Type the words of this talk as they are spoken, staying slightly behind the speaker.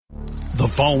The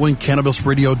following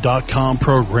CannabisRadio.com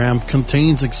program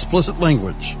contains explicit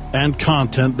language and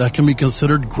content that can be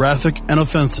considered graphic and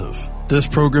offensive. This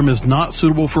program is not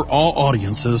suitable for all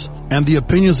audiences, and the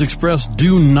opinions expressed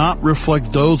do not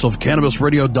reflect those of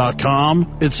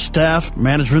CannabisRadio.com, its staff,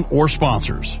 management, or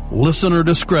sponsors. Listener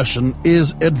discretion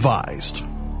is advised.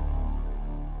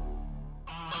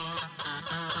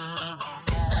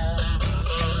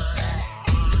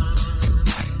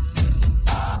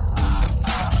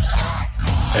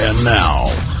 And now,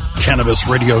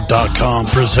 CannabisRadio.com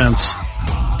presents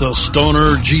The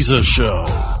Stoner Jesus Show.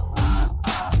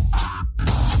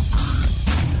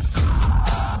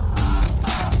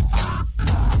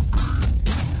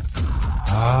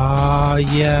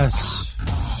 Yes.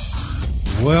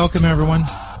 Welcome, everyone.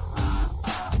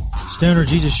 Stoner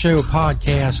Jesus Show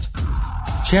podcast,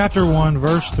 Chapter 1,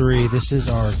 Verse 3. This is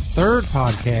our third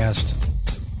podcast.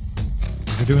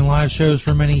 We've been doing live shows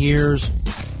for many years.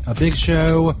 A big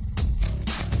show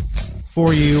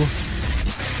for you.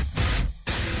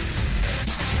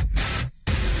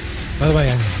 By the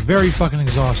way, I'm very fucking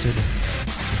exhausted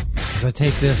as I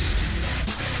take this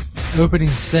opening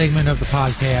segment of the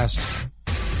podcast.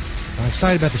 I'm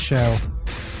excited about the show.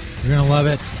 You're going to love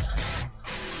it.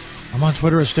 I'm on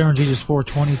Twitter at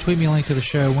StonerJesus420. Tweet me a link to the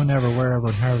show whenever, wherever,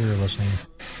 and however you're listening.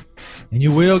 And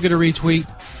you will get a retweet.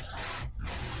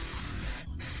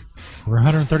 We're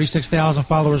 136,000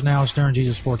 followers now,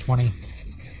 StonerJesus420. If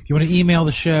you want to email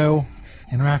the show,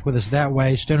 interact with us that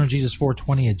way,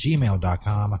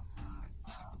 StonerJesus420@gmail.com.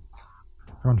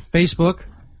 We're on Facebook.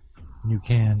 You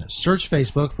can search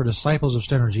Facebook for Disciples of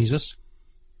Stoner Jesus.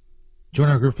 Join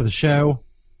our group for the show.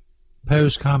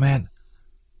 Post, comment,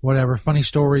 whatever. Funny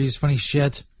stories, funny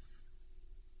shit.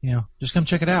 You know, just come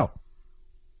check it out.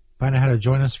 Find out how to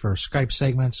join us for Skype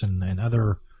segments and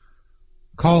other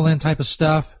call-in type of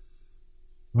stuff.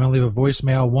 You want to leave a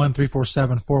voicemail,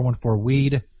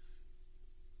 1-347-414-WEED.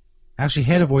 I actually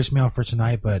had a voicemail for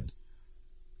tonight, but it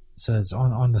says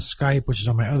on the Skype, which is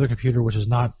on my other computer, which is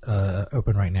not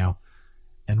open right now,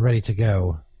 and ready to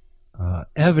go.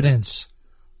 Evidence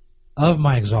of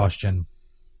my exhaustion.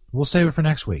 We'll save it for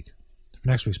next week, for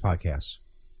next week's podcast.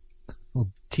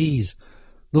 Little tease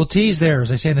there, as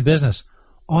they say in the business,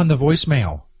 on the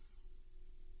voicemail.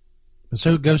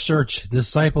 So go search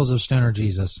Disciples of Stoner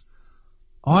Jesus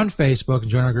on Facebook and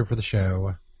join our group for the show.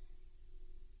 Of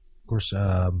course,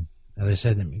 as I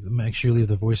said, make sure you leave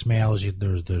the voicemails.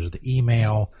 There's the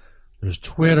email. There's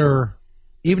Twitter.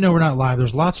 Even though we're not live,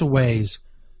 there's lots of ways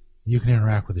you can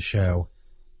interact with the show.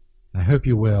 And I hope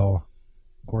you will.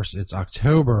 Of course, it's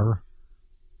October.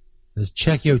 It's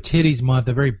Check Yo Titties month,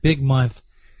 a very big month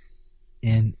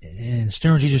in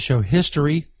Stoner Jesus Show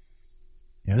history.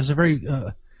 You know, this is a very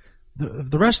the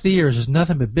rest of the year is just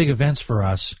nothing but big events for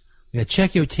us. We got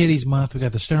Check Yo Titties month. We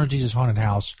got the Stoner Jesus Haunted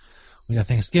House. We got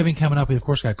Thanksgiving coming up. We, of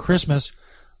course, got Christmas,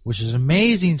 which is an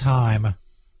amazing time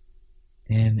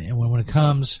and when it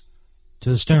comes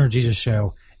to the Stoner Jesus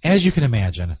Show, as you can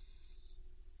imagine.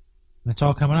 That's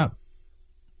all coming up.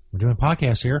 We're doing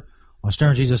podcasts here on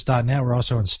StonerJesus.net. We're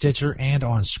also on Stitcher and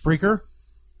on Spreaker.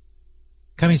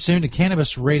 Coming soon to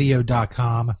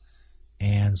CannabisRadio.com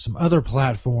and some other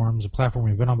platforms, a platform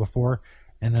we've been on before,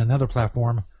 and another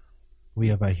platform we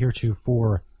have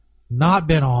heretofore not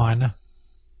been on.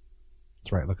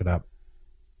 That's right, look it up.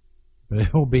 But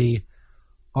it will be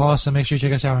awesome. Make sure you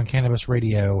check us out on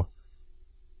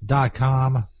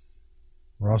CannabisRadio.com.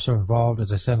 We're also involved,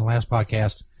 as I said in the last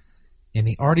podcast, in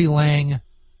the Artie Lang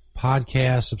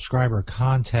podcast subscriber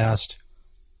contest,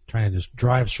 trying to just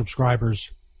drive subscribers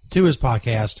to his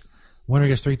podcast. Winner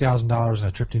gets $3,000 and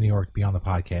a trip to New York to be on the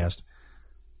podcast.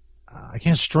 I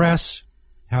can't stress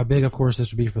how big, of course,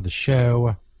 this would be for the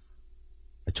show.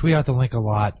 I tweet out the link a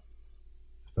lot.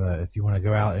 If you want to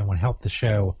go out and want to help the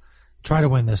show, try to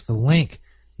win this. The link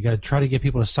you got to try to get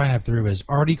people to sign up through is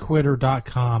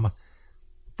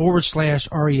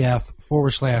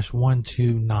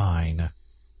artiequitter.com/ref/129.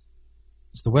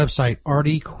 It's the website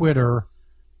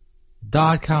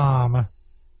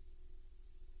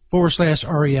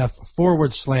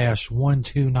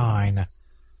artiequitter.com/ref/129.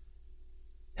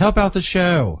 Help out the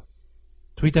show.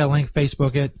 Tweet that link,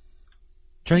 Facebook it.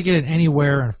 Try to get it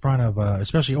anywhere in front of,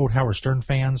 especially old Howard Stern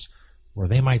fans, where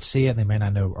they might see it. They may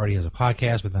not know Artie has a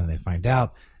podcast, but then they find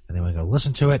out, and they want to go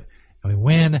listen to it. And we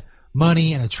win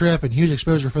money and a trip and huge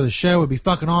exposure for the show. It would be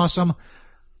fucking awesome.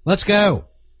 Let's go.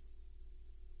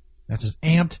 That's as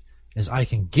amped as I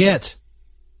can get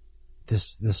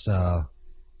this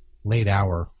late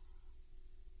hour.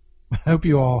 I hope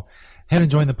you all have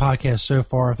enjoyed the podcast so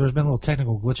far. If there's been little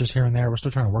technical glitches here and there, we're still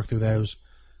trying to work through those.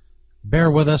 Bear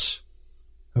with us.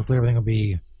 Hopefully everything will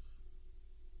be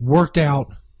worked out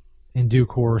in due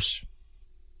course.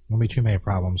 Won't be too many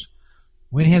problems.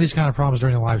 We didn't have these kind of problems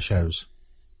during the live shows.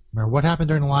 Remember what happened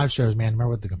during the live shows, man?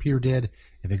 Remember what the computer did?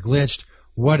 If it glitched,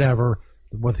 whatever.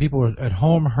 What the people at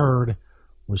home heard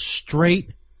was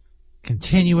straight,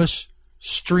 continuous,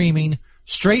 streaming,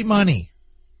 straight money.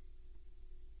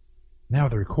 Now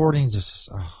with the recordings,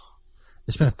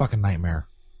 it's been a fucking nightmare.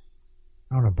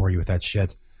 I don't want to bore you with that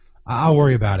shit. I'll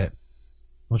worry about it.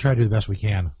 We'll try to do the best we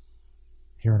can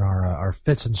here in our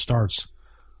fits and starts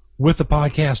with the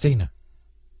podcasting.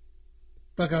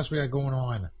 What else we got going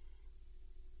on?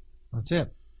 That's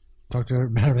it. Talked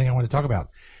about everything I want to talk about.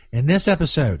 In this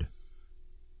episode,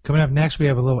 coming up next, we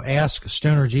have a little Ask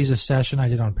Stoner Jesus session I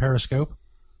did on Periscope.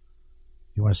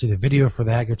 If you want to see the video for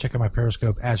that, go check out my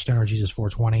Periscope at Stoner Jesus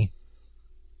 420.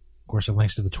 Of course, it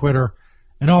links to the Twitter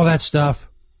and all that stuff.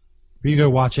 For you to go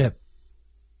watch it.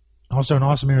 Also, an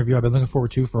awesome interview I've been looking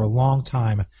forward to for a long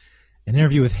time. An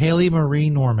interview with Hayley Marie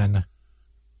Norman.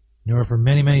 Knew her for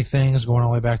many, many things, going all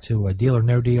the way back to Deal or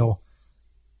No Deal.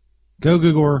 Go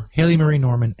Google her, Hayley Marie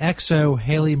Norman, XO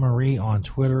Hayley Marie on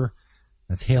Twitter.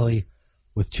 That's Hayley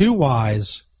with 2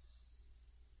 Y's.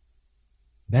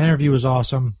 That interview was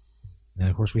awesome. And,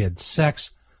 of course, we had sex,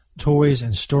 toys,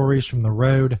 and stories from the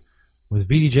road with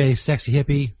VDJ Sexy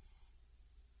Hippie.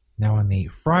 Now, on the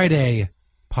Friday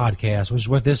podcast, which is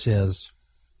what this is.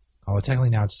 Oh, technically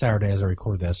now it's Saturday as I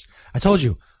record this. I told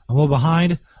you, I'm a little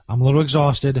behind. I'm a little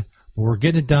exhausted. But we're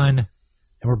getting it done, and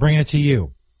we're bringing it to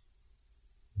you.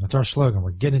 That's our slogan.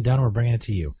 We're getting it done, and we're bringing it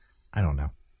to you. I don't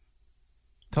know.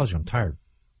 I told you, I'm tired.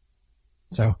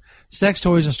 So, sex,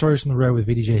 toys, and stories from the road with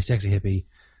VDJ Sexy Hippie.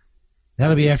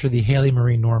 That'll be after the Hayley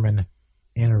Marie Norman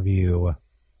interview.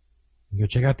 Go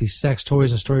check out the Sex,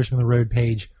 Toys, and Stories from the Road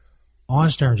page on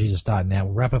stonerjesus.net.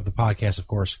 We'll wrap up the podcast, of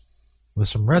course, with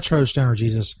some retro Stoner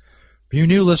Jesus. For you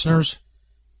new listeners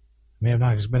who may have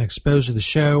not been exposed to the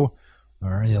show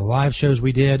or any of the live shows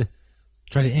we did,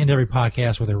 try to end every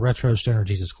podcast with a retro Stoner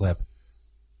Jesus clip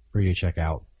for you to check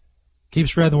out. Keep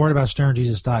spreading the word about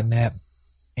stonerjesus.net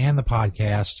and the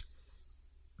podcast.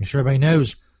 Make sure everybody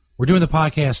knows we're doing the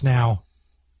podcast now,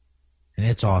 and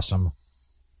it's awesome.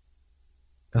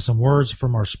 Got some words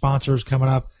from our sponsors coming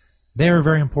up. They are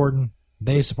very important.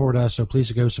 They support us, so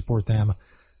please go support them.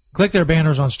 Click their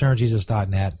banners on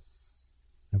stonerjesus.net.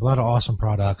 They have a lot of awesome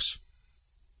products.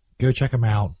 Go check them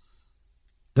out.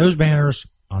 Those banners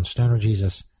on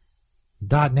stonerjesus.net.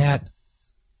 Then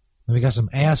we got some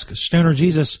Ask Stoner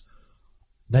Jesus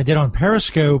that I did on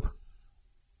Periscope.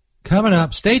 Coming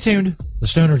up, stay tuned. The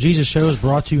Stoner Jesus Show is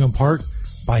brought to you in part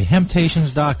by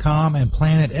Hemptations.com and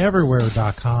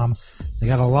PlanetEverywhere.com. They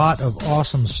got a lot of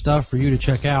awesome stuff for you to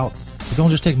check out. But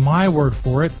don't just take my word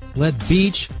for it. Let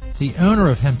Beach, the owner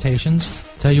of Hemptations,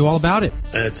 tell you all about it.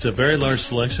 It's a very large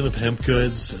selection of hemp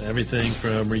goods, everything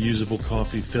from reusable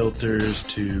coffee filters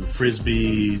to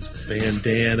frisbees,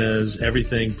 bandanas,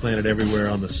 everything Planet Everywhere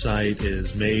on the site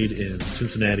is made in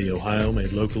Cincinnati, Ohio,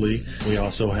 made locally. We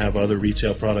also have other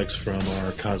retail products from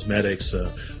our cosmetics,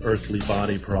 Earthly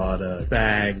Body product,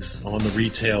 bags on the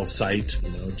retail site.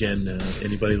 Again,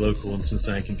 anybody local in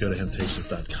Cincinnati can go to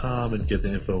Hemptations.com and get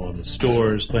the info on the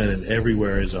stores. Planet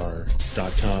Everywhere is our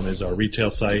 .com is our retail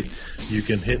site. You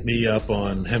can hit me up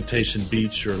on Hemptation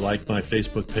Beach or like my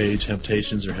Facebook page,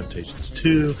 Hemptations or Hemptations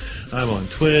 2. I'm on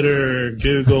Twitter,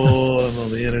 Google, I'm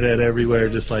on the internet everywhere,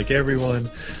 just like everyone.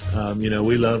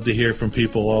 We love to hear from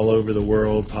people all over the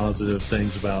world, positive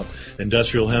things about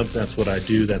industrial hemp. That's what I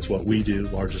do. That's what we do.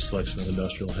 Largest selection of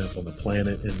industrial hemp on the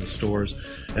planet in the stores.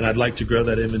 And I'd like to grow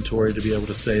that inventory to be able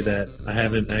to say that I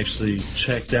haven't actually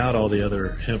checked out all the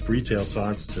other hemp retail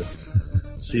spots to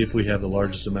see if we have the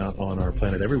largest amount on our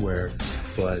Planet Everywhere,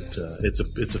 but it's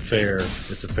a fair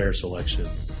selection.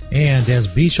 And as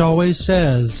Beach always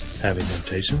says, having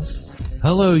temptations.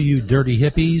 Hello, you dirty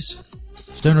hippies.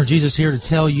 Stoner Jesus here to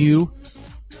tell you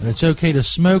that it's okay to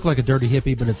smoke like a dirty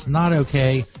hippie, but it's not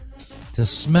okay to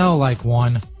smell like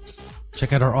one.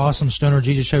 Check out our awesome Stoner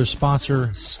Jesus Show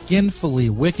sponsor, Skinfully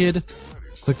Wicked.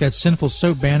 Click that sinful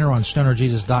soap banner on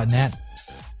stonerjesus.net.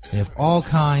 They have all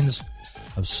kinds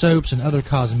of soaps and other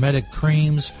cosmetic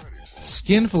creams.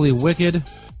 Skinfully Wicked,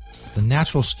 the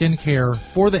natural skincare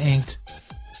for the inked.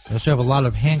 They also have a lot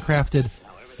of handcrafted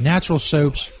natural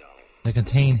soaps that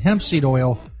contain hemp seed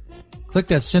oil. Click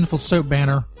that sinful soap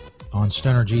banner on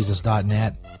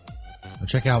stonerjesus.net. Or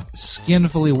check out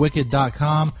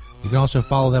skinfullywicked.com. You can also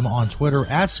follow them on Twitter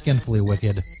at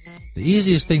skinfullywicked. The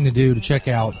easiest thing to do to check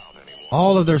out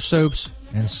all of their soaps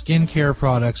and skincare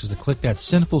products is to click that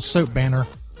sinful soap banner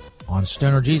on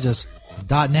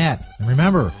stonerjesus.net. And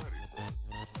remember,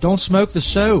 don't smoke the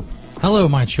soap. Hello,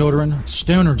 my children.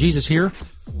 Stoner Jesus here.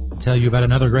 Tell you about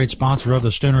another great sponsor of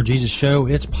the Stoner Jesus Show.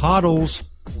 It's Pottles.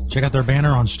 Check out their banner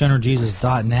on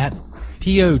stonerjesus.net.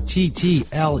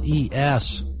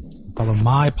 Pottles. Follow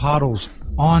My Pottles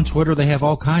on Twitter. They have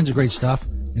all kinds of great stuff,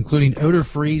 including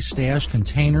odor-free stash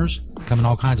containers. Come in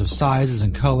all kinds of sizes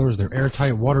and colors. They're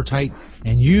airtight, watertight,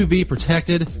 and UV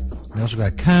protected. They also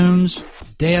got cones,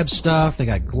 dab stuff. They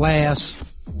got glass,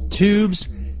 tubes,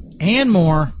 and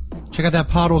more. Check out that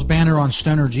Pottles banner on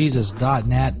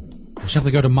stonerjesus.net. Or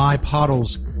simply go to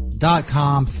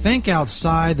mypottles.com. Think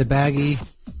outside the baggie.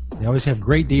 They always have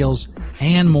great deals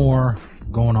and more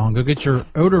going on. Go get your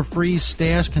odor-free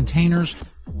stash containers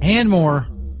and more.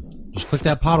 Just click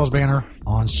that Pottles banner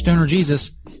on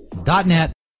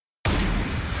stonerjesus.net.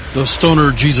 The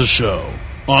Stoner Jesus Show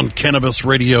on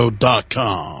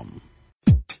CannabisRadio.com.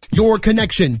 Your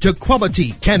connection to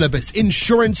quality cannabis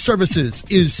insurance services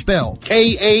is spelled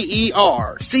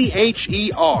Kaercher.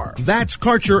 That's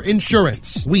Karcher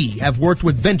Insurance. We have worked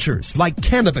with ventures like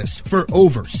cannabis for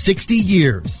over 60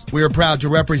 years. We're proud to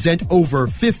represent over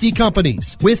 50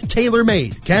 companies with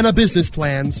tailor-made cannabis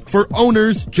plans for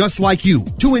owners just like you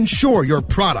to insure your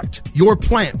product, your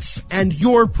plants, and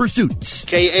your pursuits.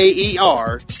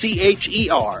 Kaercher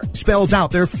spells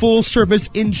out their full-service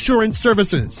insurance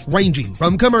services ranging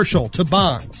from commercial to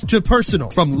bonds, to personal,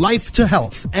 from life to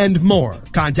health, and more.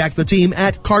 Contact the team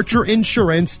at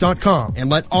KarcherInsurance.com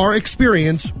and let our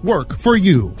experience work for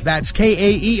you. That's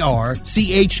Kaercher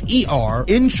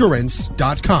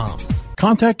Insurance.com.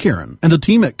 Contact Karen and the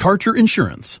team at Karcher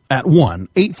Insurance at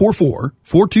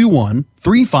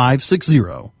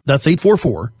 1-844-421-3560. That's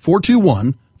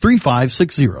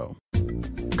 844-421-3560.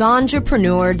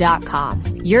 Ganjapreneur.com,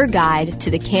 your guide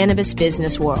to the cannabis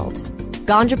business world.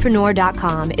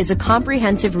 Ganjapreneur.com is a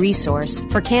comprehensive resource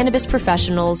for cannabis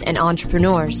professionals and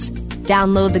entrepreneurs.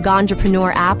 Download the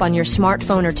Ganjapreneur app on your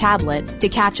smartphone or tablet to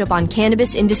catch up on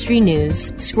cannabis industry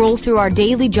news, scroll through our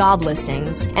daily job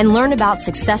listings, and learn about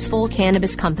successful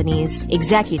cannabis companies,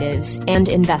 executives, and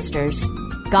investors.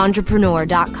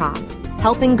 Ganjapreneur.com,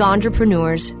 helping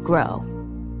Ganjapreneurs grow.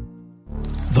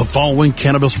 The following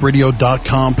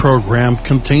CannabisRadio.com program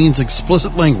contains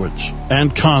explicit language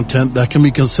and content that can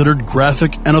be considered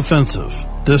graphic and offensive.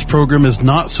 This program is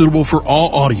not suitable for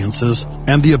all audiences,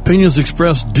 and the opinions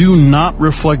expressed do not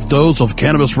reflect those of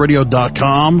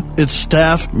CannabisRadio.com, its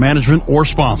staff, management, or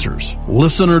sponsors.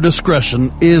 Listener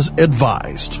discretion is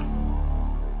advised.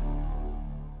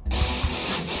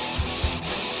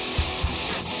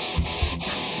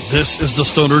 This is the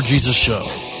Stoner Jesus Show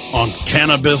on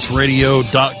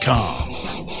CannabisRadio.com.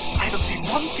 I haven't seen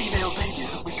one female baby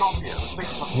since we got here.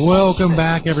 Welcome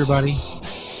back, everybody.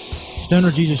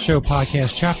 Stoner Jesus Show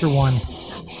podcast, Chapter 1,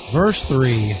 Verse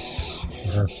 3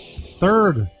 is our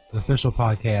third official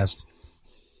podcast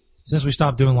since we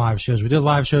stopped doing live shows. We did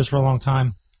live shows for a long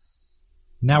time.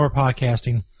 Now we're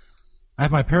podcasting. I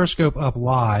have my Periscope up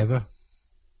live.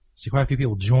 See quite a few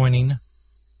people joining.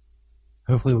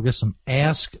 Hopefully we'll get some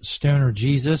Ask Stoner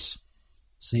Jesus.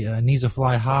 See, Needs a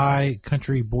Fly High,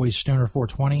 Country Boy Stoner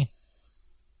 420.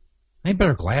 I need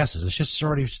better glasses. It's just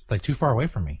already like too far away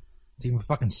from me to even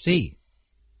fucking see.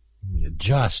 Let me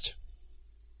adjust.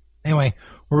 Anyway,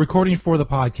 we're recording for the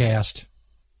podcast.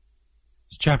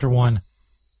 It's Chapter 1,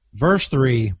 Verse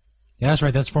 3. Yeah, that's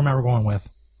right. That's the format we're going with.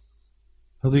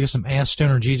 Hopefully we get some Ask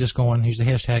Stoner Jesus going. Use the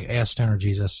hashtag Ask Stoner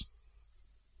Jesus.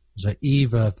 Is that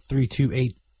Eve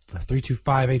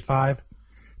 32585?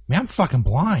 Man, I'm fucking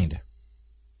blind.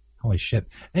 Holy shit.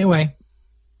 Anyway,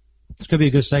 this could be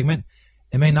a good segment.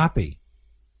 It may not be.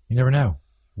 You never know.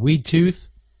 Weed Tooth.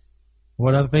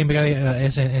 What up? If anybody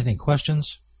got any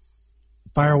questions,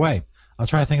 fire away. I'll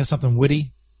try to think of something witty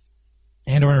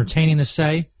and or entertaining to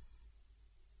say.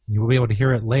 You will be able to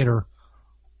hear it later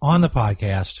on the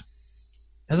podcast.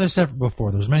 As I said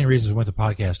before, there's many reasons we went to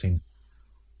podcasting.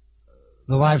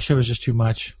 The live show is just too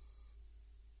much.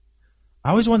 I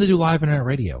always wanted to do live internet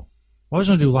radio. I always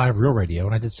wanted to do live real radio,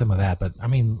 and I did some of that. But, I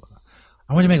mean,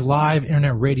 I want to make live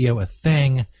internet radio a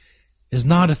thing is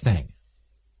not a thing.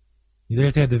 You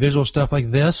have to have the visual stuff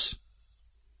like this,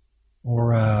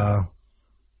 or,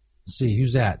 let's see,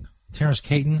 who's that? Terrence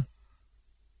Caton,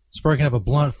 sparking up a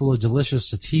blunt full of delicious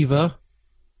sativa.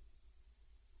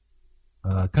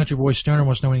 Country Boy Stoner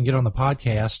wants to know when you can get on the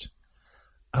podcast.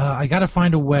 I got to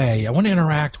find a way. I want to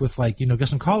interact with, like, get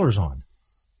some callers on.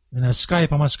 And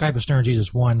Skype, I'm on Skype with Stoner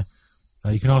Jesus 1.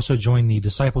 You can also join the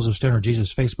Disciples of Stoner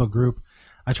Jesus Facebook group.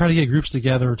 I try to get groups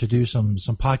together to do some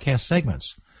podcast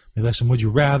segments. Maybe like some Would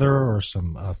You Rather or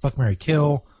some Fuck, Marry,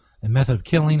 Kill and Method of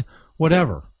Killing,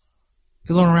 whatever.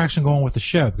 Get a little interaction going with the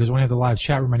show because we don't have the live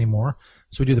chat room anymore.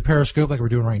 So we do the Periscope like we're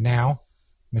doing right now.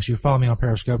 Make sure you follow me on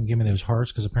Periscope and give me those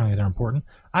hearts because apparently they're important.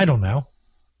 I don't know.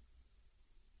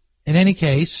 In any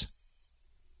case,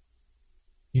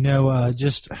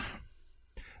 just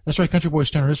that's right. Country Boy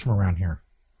Stoner is from around here.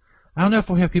 I don't know if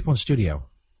we'll have people in studio.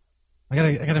 I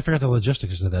gotta figure out the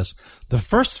logistics of this. The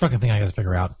first fucking thing I gotta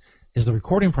figure out is the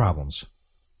recording problems.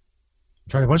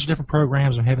 I tried a bunch of different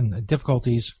programs. I'm having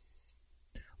difficulties.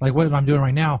 Like what I'm doing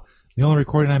right now, the only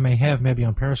recording I may have may be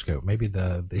on Periscope. Maybe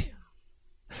the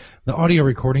audio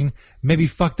recording may be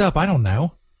fucked up. I don't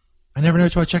know. I never know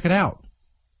until I check it out.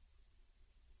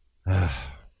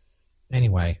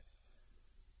 Anyway.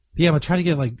 Yeah, I'm going to try to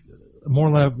get like more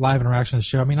live interaction in the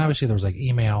show. I mean, obviously there was like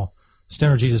email,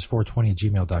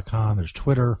 stonerjesus420@gmail.com. There's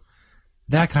Twitter,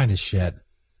 that kind of shit.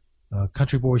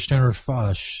 Country Boy Stoner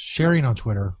sharing on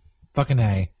Twitter. Fucking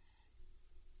A.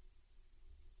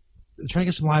 Try to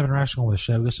get some live interaction with the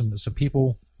show. Get some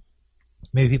people,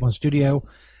 maybe people in studio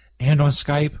and on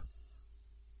Skype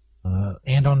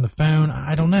and on the phone.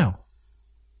 I don't know.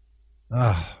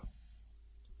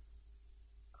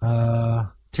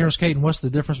 Terrace Caton, what's the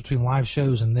difference between live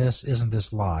shows and this? Isn't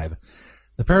this live?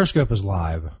 The Periscope is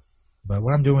live, but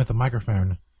what I'm doing with the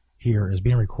microphone here is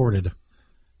being recorded and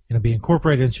it'll be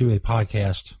incorporated into a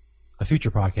podcast, a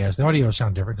future podcast. The audio will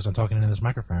sound different because I'm talking into this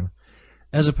microphone,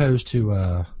 as opposed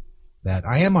to that.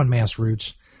 I am on Mass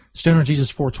Roots, Stoner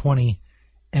Jesus 420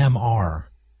 MR.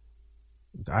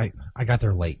 I got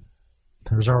there late.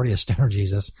 There's already a Stoner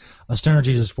Jesus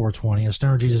 420, a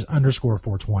Stoner Jesus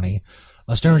 _420,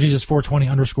 a Stoner Jesus 420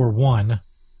 _1. I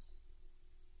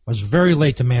was very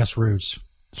late to Mass Roots,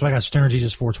 so I got Stoner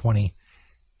Jesus 420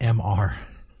 MR.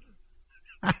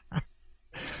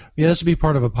 Yeah, this will be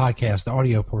part of a podcast, the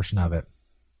audio portion of it.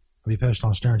 Will be posted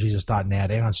on stonerjesus.net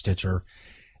and on Stitcher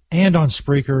and on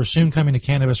Spreaker, soon coming to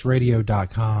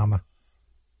cannabisradio.com.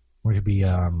 We're going to be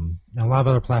on a lot of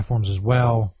other platforms as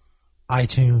well.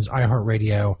 iTunes,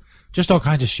 iHeartRadio, just all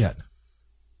kinds of shit.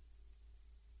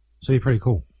 So it'll be pretty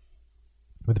cool.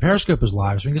 But the Periscope is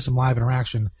live, so we can get some live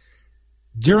interaction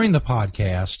during the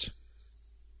podcast.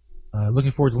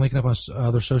 Looking forward to linking up on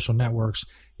other social networks.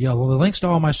 Yeah, well, the links to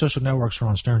all my social networks are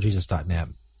on stonerjesus.net,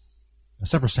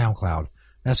 except for SoundCloud.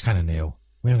 That's kind of new.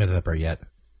 We haven't got that up there yet.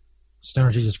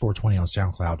 Stoner Jesus 420 on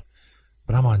SoundCloud.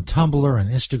 But I'm on Tumblr and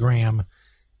Instagram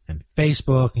and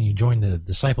Facebook, and you join the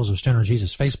Disciples of Stoner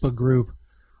Jesus Facebook group.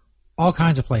 All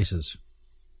kinds of places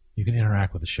you can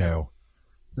interact with the show.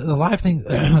 The live thing,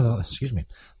 excuse me,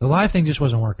 the live thing just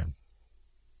wasn't working.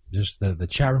 Just the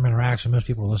chat room interaction. Most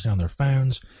people are listening on their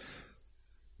phones.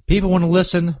 People want to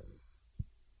listen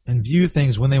and view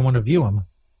things when they want to view them.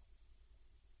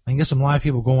 I can get some live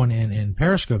people going in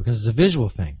Periscope because it's a visual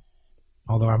thing.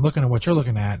 Although I'm looking at what you're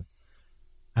looking at,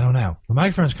 I don't know. The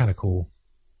microphone's kind of cool.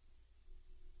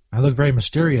 I look very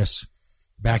mysterious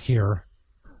back here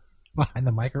behind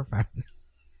the microphone.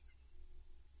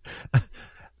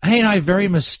 Ain't I very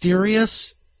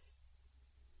mysterious?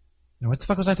 Now, what the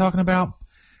fuck was I talking about?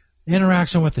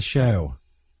 Interaction with the show.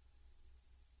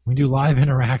 We do live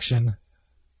interaction.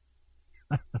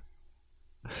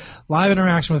 Live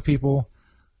interaction with people.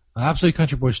 Absolute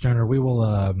Country Boy Stoner. We will,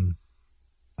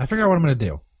 I figure out what I'm going to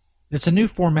do. It's a new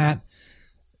format.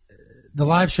 The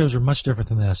live shows are much different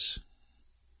than this.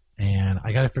 And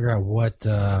I got to figure out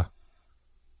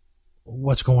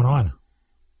what's going on.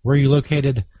 Where are you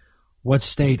located? What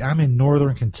state? I'm in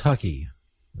northern Kentucky.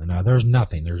 And there's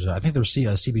nothing. I think there's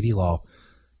a CBD law.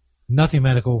 Nothing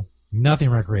medical, nothing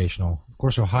recreational. Of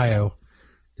course, Ohio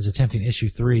is attempting issue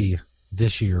 3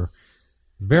 this year.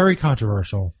 Very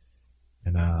controversial.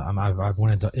 And I've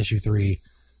went into issue 3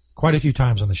 quite a few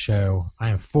times on the show. I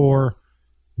am for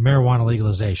marijuana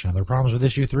legalization. Are there problems with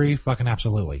issue 3? Fucking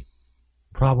absolutely.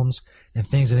 Problems and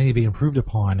things that need to be improved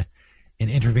upon in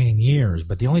intervening years.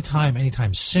 But the only time,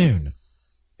 anytime soon,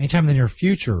 anytime in the near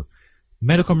future,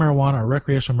 medical marijuana or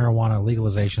recreational marijuana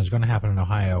legalization is going to happen in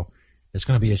Ohio, it's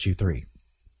going to be issue 3.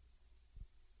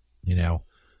 You know,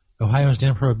 Ohio's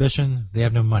done prohibition. They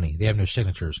have no money. They have no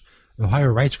signatures. Ohio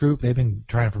Rights Group, they've been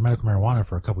trying for medical marijuana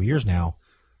for a couple years now.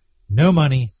 No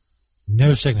money,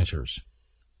 no signatures.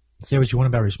 Say what you want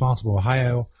about responsible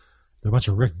Ohio. They're a bunch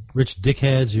of rich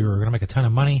dickheads who are going to make a ton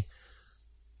of money.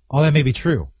 All that may be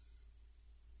true.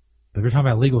 But if you're talking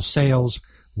about legal sales,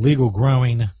 legal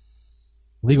growing,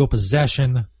 legal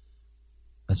possession,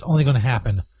 that's only going to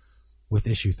happen with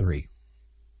issue 3.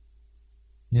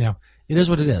 You know, it is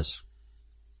what it is.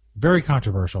 Very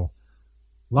controversial.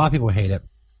 A lot of people hate it.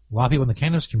 A lot of people in the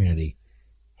cannabis community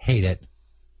hate it.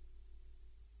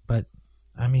 But,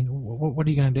 I mean, what are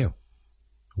you going to do?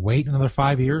 Wait another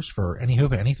 5 years for any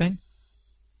hope of anything?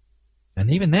 And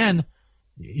even then,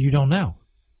 you don't know.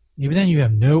 Even then, you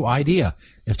have no idea.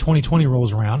 If 2020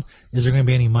 rolls around, is there going to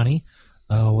be any money?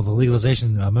 Will the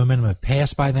legalization momentum have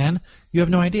passed by then? You have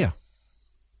no idea.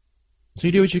 So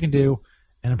you do what you can do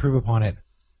and improve upon it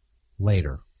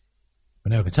later.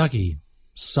 But no, Kentucky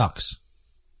sucks.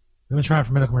 We've been trying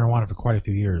for medical marijuana for quite a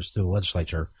few years through the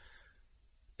legislature.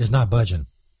 It's not budging.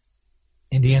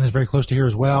 Indiana's very close to here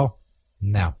as well.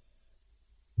 No.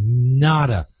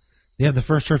 Nada. They have the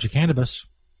First Church of Cannabis.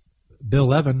 Bill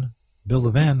Levin.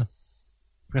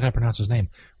 I forgot how to pronounce his name.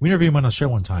 We interviewed him on the show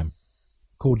one time.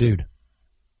 Cool dude.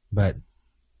 But,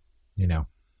 you know.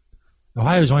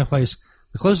 Ohio is the only place.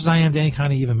 The closest I am to any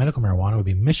kind of even medical marijuana would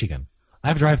be Michigan. I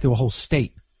have to drive through a whole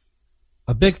state.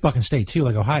 A big fucking state, too,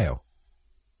 like Ohio.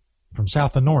 From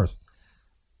south to north.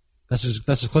 That's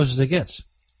as close as it gets.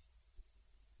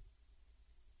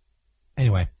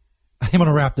 Anyway, I'm going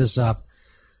to wrap this up.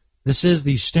 This is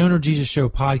the Stoner Jesus Show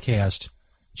podcast,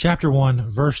 Chapter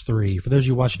 1, Verse 3. For those of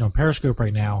you watching on Periscope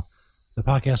right now, the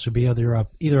podcast will be either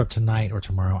up tonight or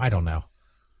tomorrow. I don't know.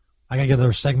 I got to get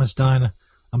those segments done.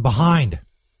 I'm behind.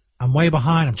 I'm way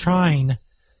behind. I'm trying.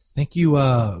 Thank you,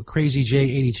 Crazy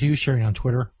J82, sharing on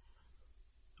Twitter.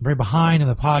 I'm very behind in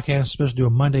the podcast. I'm supposed to do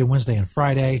a Monday, Wednesday, and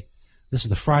Friday. This is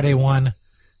the Friday one.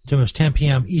 It's almost 10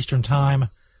 p.m. Eastern Time.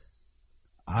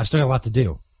 I still got a lot to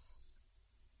do.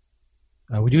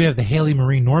 We do have the Hayley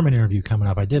Marie Norman interview coming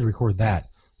up. I did record that.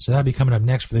 So that'll be coming up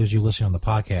next for those of you listening on the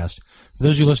podcast. For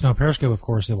those of you listening on Periscope, of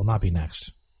course, it will not be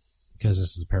next because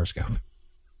this is a Periscope.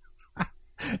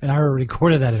 And I already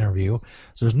recorded that interview.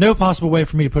 So there's no possible way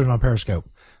for me to put it on Periscope.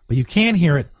 But you can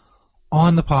hear it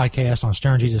on the podcast on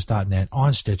stonerjesus.net,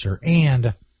 on Stitcher,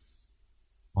 and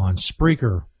on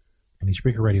Spreaker, and the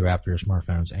Spreaker radio app for your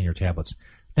smartphones and your tablets.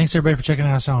 Thanks, everybody, for checking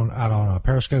us out on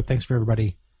Periscope. Thanks to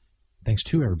everybody. I'm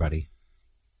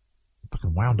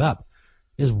fucking wound up.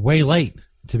 It is way late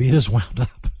to be this wound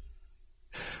up.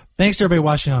 Thanks to everybody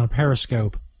watching on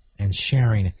Periscope and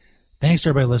sharing. Thanks to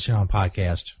everybody listening on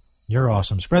podcast. You're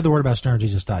awesome. Spread the word about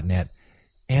stonerjesus.net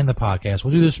and the podcast.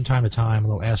 We'll do this from time to time, a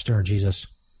little Ask Stoner Jesus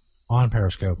on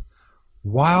Periscope,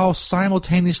 while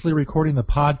simultaneously recording the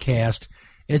podcast.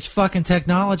 It's fucking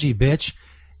technology, bitch,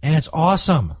 and it's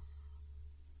awesome.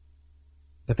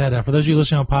 Got that. For those of you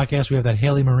listening on podcast, we have that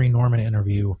Hayley Marie Norman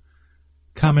interview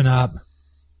coming up.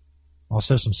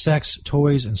 Also, some sex,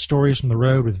 toys, and stories from the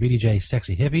road with VDJ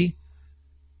Sexy Hippie.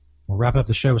 We'll wrap up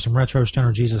the show with some retro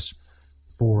Stoner Jesus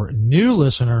for new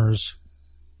listeners.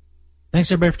 Thanks,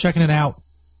 everybody, for checking it out.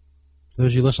 For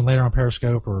those of you listening later on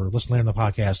Periscope or listen later on the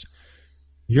podcast,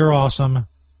 you're awesome.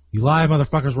 You live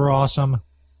motherfuckers were awesome.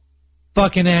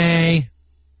 Fucking A.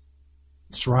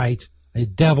 That's right. They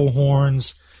devil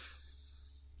horns.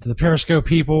 To the Periscope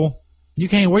people, you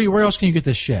can't. Where else can you get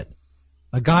this shit?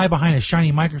 A guy behind a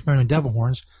shiny microphone and devil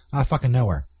horns? Fucking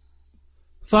nowhere.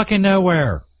 Fucking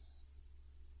nowhere.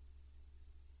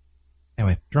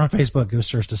 Anyway, if you're on Facebook, go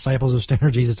search Disciples of Stoner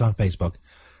Jesus on Facebook.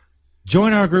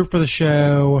 Join our group for the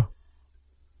show.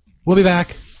 We'll be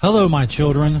back. Hello, my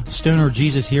children. Stoner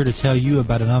Jesus here to tell you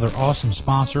about another awesome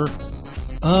sponsor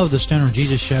of the Stoner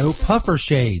Jesus Show, Puffer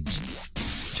Shades.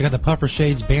 Check out the Puffer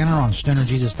Shades banner on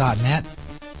stonerjesus.net.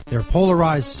 They're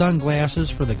polarized sunglasses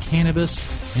for the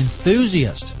cannabis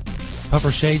enthusiast.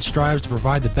 Puffer Shades strives to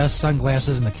provide the best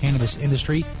sunglasses in the cannabis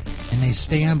industry, and they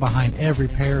stand behind every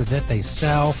pair that they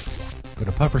sell. Go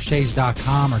to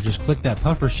puffershades.com or just click that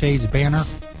Puffer Shades banner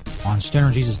on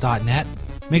stonerjesus.net.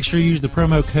 Make sure you use the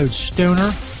promo code STONER.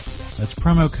 That's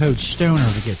promo code STONER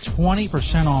to get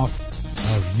 20% off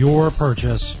of your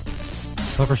purchase.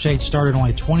 Puffer Shades start at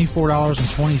only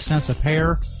 $24.20 a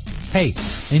pair. Hey,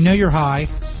 they know you're high.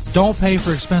 Don't pay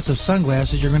for expensive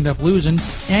sunglasses you're going to end up losing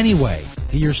anyway.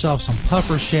 Get yourself some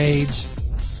Puffer Shades.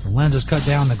 The lenses cut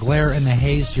down the glare and the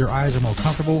haze so your eyes are more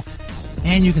comfortable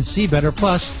and you can see better.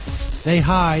 Plus, they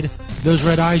hide those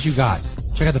red eyes you got.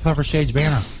 Check out the Puffer Shades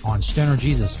banner on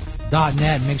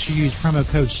stonerjesus.net and make sure you use promo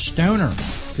code STONER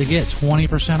to get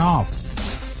 20% off.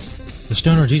 The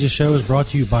Stoner Jesus Show is brought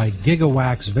to you by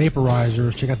Gigawax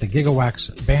Vaporizers. Check out the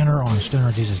Gigawax banner on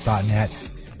stonerjesus.net.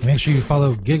 Make sure you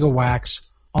follow Gigawax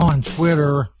on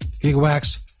Twitter.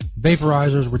 Gigawax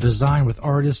Vaporizers were designed with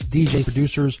artists, DJ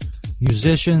producers,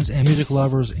 musicians, and music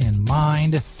lovers in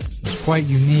mind. It's quite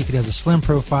unique. It has a slim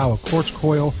profile, a quartz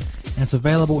coil, and it's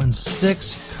available in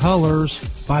 6 colors.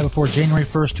 Buy before January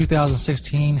 1st,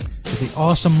 2016 at the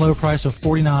awesome low price of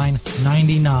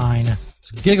 $49.99.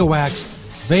 It's Gigawax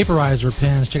Vaporizer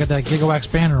pins. Check out that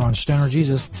Gigawax banner on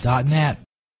stonerjesus.net.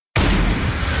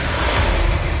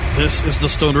 This is the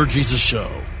Stoner Jesus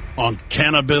Show on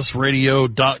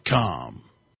CannabisRadio.com.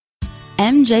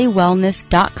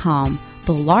 MJWellness.com,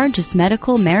 the largest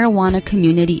medical marijuana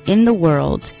community in the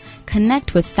world.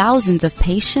 Connect with thousands of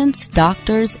patients,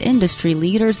 doctors, industry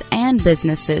leaders, and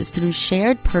businesses through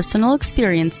shared personal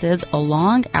experiences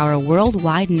along our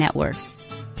worldwide network.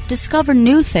 Discover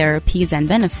new therapies and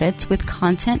benefits with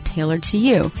content tailored to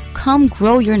you. Come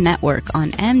grow your network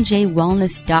on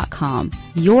mjwellness.com.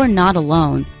 You're not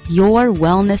alone. Your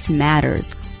wellness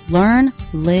matters. Learn,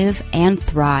 live, and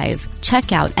thrive.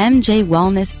 Check out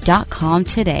mjwellness.com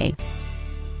today.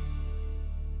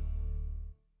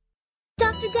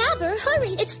 Dr. Dabber, hurry!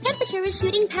 Its temperature is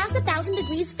shooting past 1,000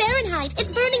 degrees Fahrenheit.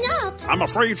 It's burning up. I'm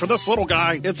afraid for this little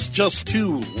guy, it's just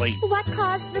too late. What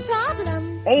caused the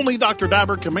problem? Only Dr.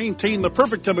 Dabber can maintain the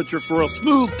perfect temperature for a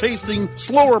smooth-tasting,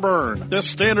 slower burn. This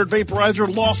standard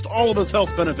vaporizer lost all of its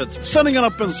health benefits, sending it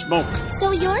up in smoke. So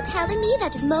you're telling me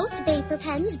that most vapor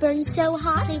pens burn so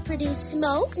hot they produce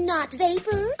smoke, not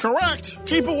vapor? Correct.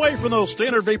 Keep away from those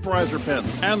standard vaporizer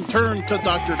pens and turn to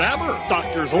Dr. Dabber.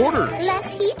 Doctor's orders.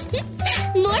 Less heat,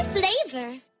 more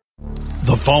flavor.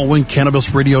 The following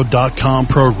CannabisRadio.com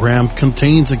program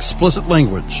contains explicit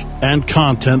language and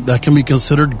content that can be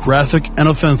considered graphic and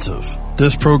offensive.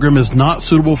 This program is not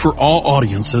suitable for all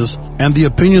audiences, and the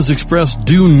opinions expressed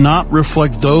do not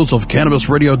reflect those of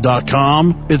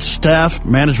CannabisRadio.com, its staff,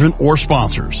 management, or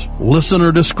sponsors.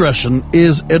 Listener discretion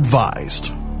is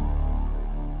advised.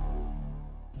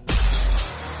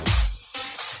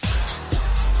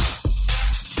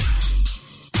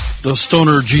 The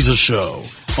Stoner Jesus Show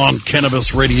on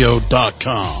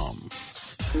CannabisRadio.com.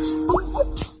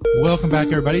 Welcome back,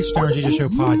 everybody. Stoner Jesus Show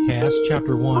podcast,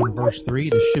 Chapter 1, Verse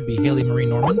 3. This should be Hayley Marie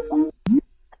Norman.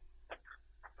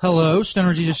 Hello,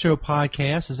 Stoner Jesus Show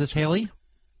podcast. Is this Hayley?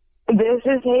 This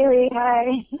is Hayley.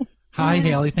 Hi. Hi,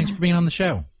 Hayley. Thanks for being on the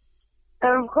show.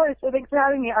 Of course. So thanks for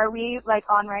having me. Are we,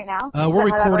 on right now? We're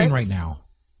recording right now.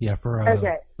 Yeah, for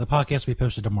okay. The podcast will be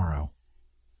posted tomorrow.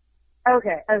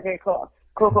 Okay, cool.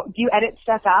 Cool. Do you edit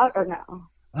stuff out or no?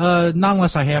 Not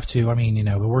unless I have to. I mean,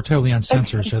 we're totally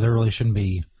uncensored, so there really shouldn't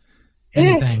be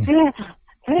anything.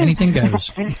 Anything goes.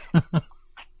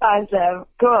 Awesome.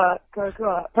 Cool.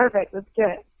 Perfect. Let's do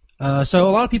it. So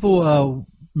a lot of people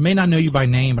may not know you by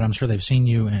name, but I'm sure they've seen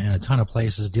you in a ton of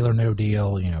places, Deal or No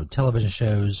Deal, television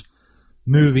shows,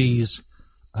 movies.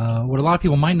 What a lot of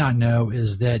people might not know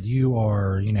is that you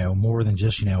are, more than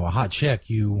just, a hot chick.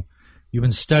 You've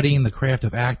been studying the craft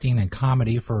of acting and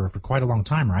comedy for quite a long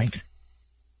time, right?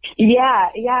 Yeah.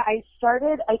 I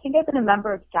think I've been a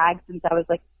member of SAG since I was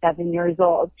 7 years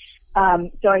old.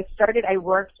 So I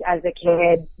worked as a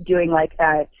kid doing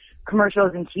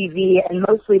commercials and TV and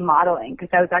mostly modeling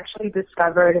because I was actually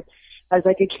discovered as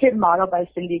a kid model by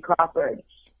Cindy Crawford.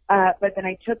 But then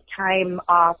I took time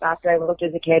off after I worked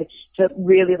as a kid to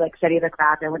really study the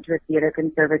craft. I went to a theater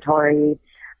conservatory.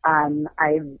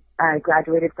 I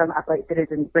graduated from Upright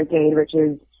Citizens Brigade, which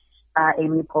is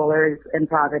Amy Poehler's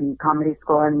improv and comedy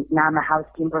school, and now I'm a house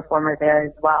team performer there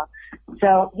as well.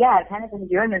 So, yeah, I've kind of been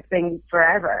doing this thing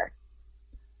forever.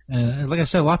 Like I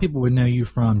said, a lot of people would know you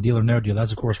from Deal or No Deal.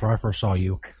 That's, of course, where I first saw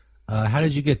you. How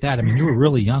did you get that? I mean, you were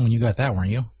really young when you got that, weren't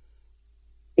you?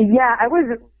 Yeah, I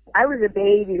was a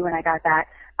baby when I got that.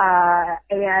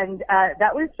 And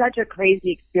that was such a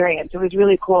crazy experience. It was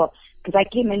really cool because I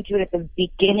came into it at the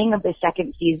beginning of the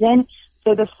second season.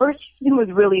 So the first season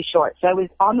was really short. So I was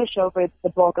on the show for the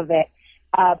bulk of it.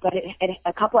 But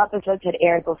a couple episodes had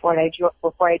aired before I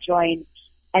joined.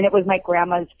 And it was my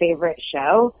grandma's favorite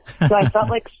show. So I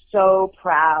felt so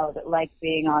proud,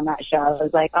 being on that show. I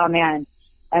was oh man,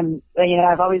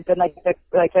 I've always been the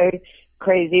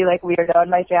crazy, weirdo in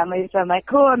my family. So I'm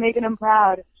cool, I'm making them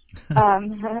proud.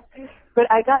 But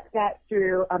I got that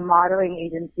through a modeling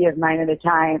agency of mine at the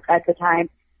time.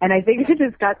 And I think I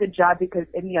just got the job because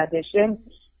in the audition,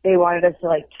 they wanted us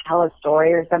to tell a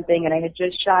story or something. And I had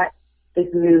just shot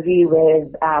this movie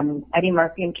with, Eddie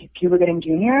Murphy and Cuba Gooding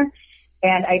Jr.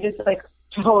 And I just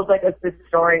told this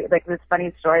story, this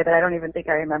funny story that I don't even think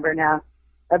I remember now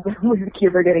with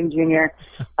Cuba Gooding Jr.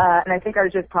 And I think I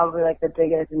was just probably the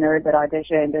biggest nerd that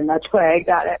auditioned, and that's why I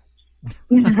got it.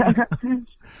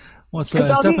 Well, it's all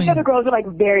definitely. These other girls are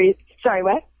very. Sorry,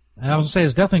 what? I was gonna say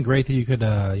it's definitely great that you could,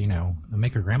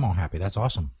 make your grandma happy. That's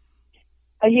awesome.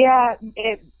 Yeah,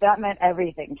 that meant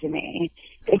everything to me.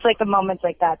 It's the moments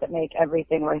like that make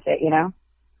everything worth it,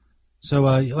 So,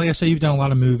 like I said, you've done a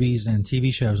lot of movies and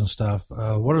TV shows and stuff.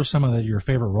 What are some of your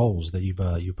favorite roles that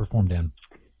you performed in?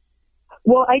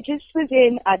 Well, I just was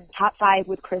in a Top 5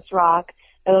 with Chris Rock.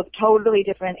 It looked totally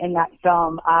different in that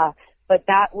film, but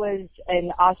that was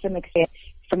an awesome experience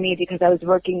for me because I was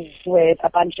working with a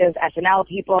bunch of SNL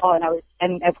people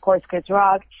and of course Chris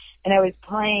Rock, and I was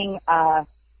playing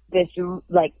this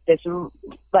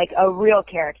a real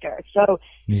character. So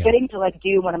getting to like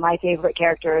do one of my favorite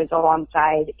characters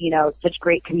alongside, you know, such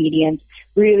great comedians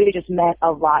really just meant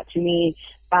a lot to me.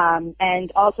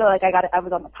 And also like I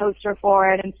was on the poster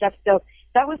for it and stuff. So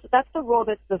that's the role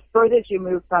that's the furthest you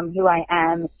move from who I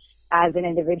am as an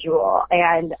individual.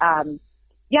 And,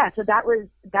 so that was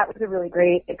a really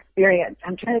great experience.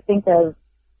 I'm trying to think of,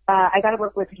 I got to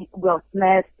work with Will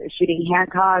Smith shooting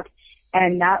Hancock,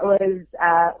 and that was,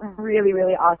 really,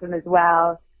 really awesome as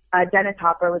well. Dennis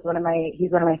Hopper was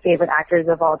he's one of my favorite actors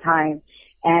of all time.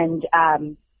 And, I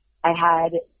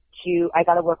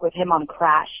got to work with him on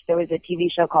Crash. There was a TV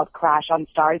show called Crash on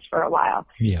Stars for a while.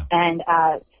 Yeah. And,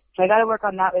 so I got to work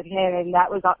on that with him, and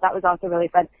that was also really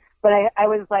fun. But I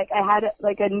was like, I had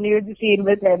like a nude scene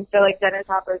with him, so like Dennis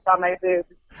Hopper saw my boobs,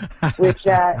 which,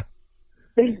 I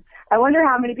wonder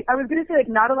how many people, I was going to say like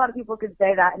not a lot of people could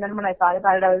say that, and then when I thought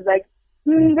about it, I was like,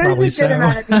 there's probably a good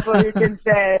amount of people who can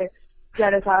say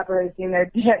Dennis Hopper has seen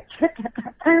their dick.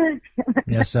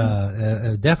 Yes,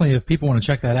 definitely if people want to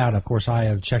check that out, of course I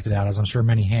have checked it out, as I'm sure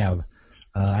many have.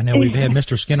 I know we've had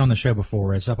Mr. Skin on the show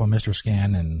before. It's up on Mr.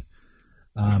 Skin, and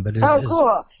but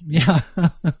cool. Yeah.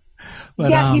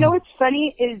 But, you know what's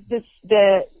funny is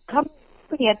the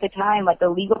company at the time, like the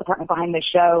legal department behind the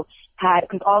show, had,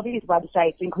 because all these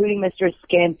websites, including Mr.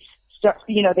 Skin,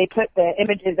 they put the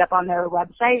images up on their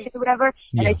website or whatever.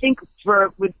 Yeah. And I think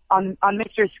on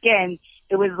Mr. Skin,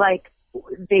 it was like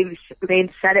they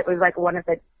said it was like one of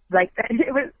the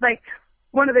it was like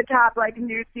one of the top like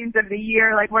news scenes of the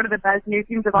year, like one of the best news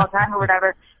scenes of all time or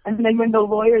whatever. And then when the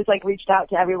lawyers like reached out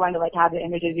to everyone to like have the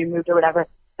images removed or whatever,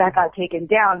 that got taken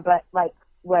down. But like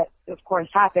what of course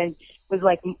happened was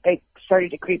like it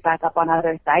started to creep back up on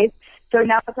other sites. So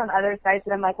now it's on other sites,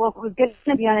 and I'm like, well, if it was good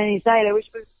to be on any site, I wish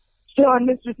it was still on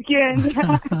Mr. Skin.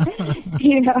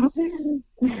 You know.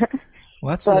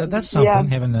 Well, that's something,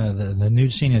 having the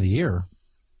nude scene of the year.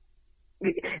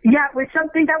 Yeah, it was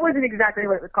something that wasn't exactly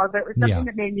what it was called, but it was something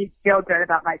that made me feel good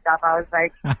about myself. I was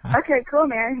like, okay, cool,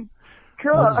 man.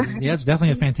 Cool. Well, it's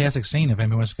definitely a fantastic scene if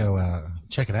anyone wants to go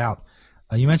check it out.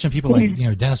 You mentioned people like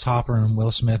Dennis Hopper and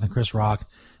Will Smith and Chris Rock.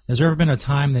 Has there ever been a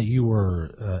time that you were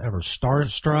ever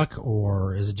starstruck,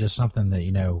 or is it just something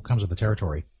that comes with the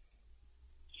territory?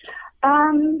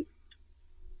 Oh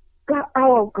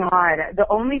God, the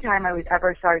only time I was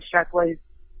ever starstruck was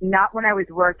not when I was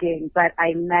working, but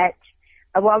I met.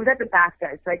 Well, I was at the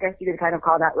BAFTA, so I guess you could kind of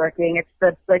call that working. It's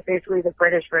basically the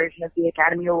British version of the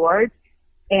Academy Awards,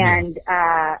 and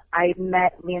I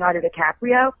met Leonardo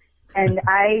DiCaprio, and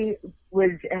I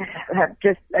was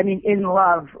in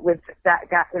love with that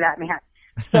man.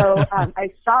 So I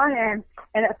saw him,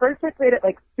 and at first I played it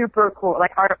like super cool.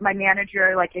 Like my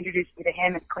manager introduced me to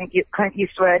him and Clint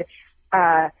Eastwood,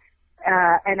 and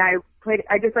I played.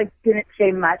 I just didn't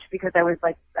say much because I was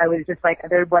just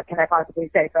what can I possibly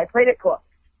say? So I played it cool.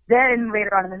 Then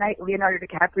later on in the night, Leonardo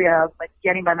DiCaprio was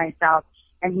standing by myself,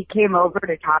 and he came over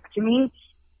to talk to me.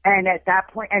 And at that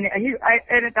point, I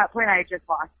just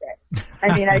lost it.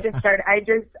 I mean, I just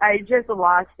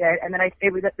lost it. And then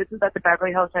this was at the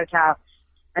Beverly Hills Hotel,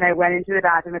 and I went into the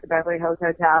bathroom at the Beverly Hills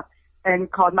Hotel and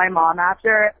called my mom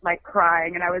after,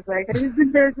 crying. And I was like, I just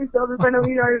embarrassed myself in front of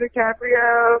Leonardo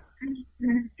DiCaprio.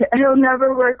 He'll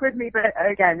never work with me. But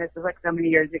again, this was so many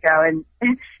years ago. And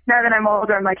now that I'm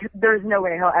older, I'm like, there's no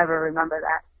way he'll ever remember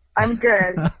that. I'm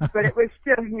good, but it was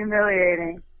still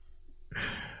humiliating.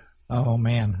 Oh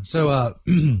man! So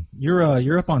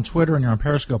you're up on Twitter and you're on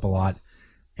Periscope a lot,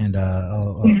 and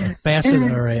a facet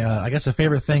or I guess a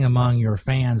favorite thing among your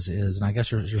fans is, and I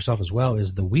guess yourself as well,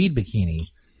 is the weed bikini.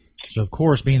 So of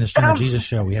course, being the Stoner Jesus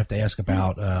show, we have to ask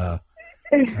about the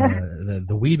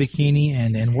weed bikini,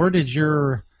 and where did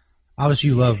obviously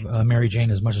you love Mary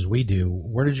Jane as much as we do.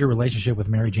 Where did your relationship with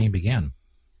Mary Jane begin?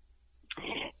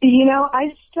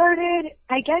 I started,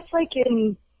 I guess,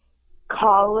 in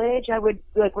college. I would,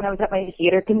 when I was at my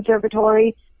theater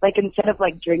conservatory, instead of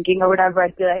drinking or whatever,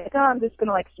 I'd be like, oh, I'm just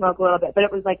gonna smoke a little bit. But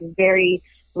it was very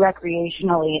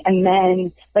recreationally, and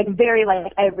then very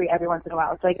every once in a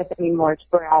while. So I guess more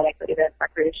sporadically than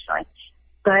recreationally.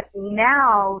 But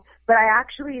I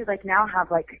actually now have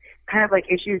kind of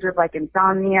issues with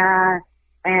isomnia,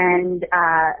 and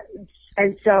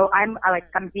so I'm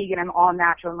vegan. I'm all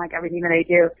natural in everything that I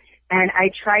do, and I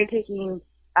tried taking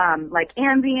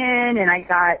Ambien, and I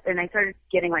started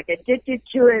getting addicted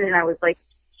to it, and I was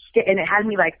and it had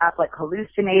me up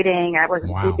hallucinating. I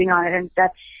wasn't sleeping on it and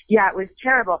stuff. Yeah, it was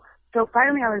terrible. So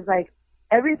finally I was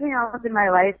everything else in my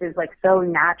life is so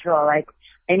natural. I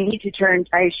need to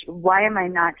why am I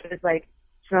not just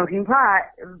smoking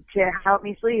pot to help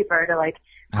me sleep, or to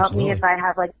help me if I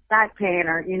have back pain,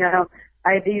 or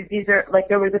these are like,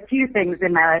 there was a few things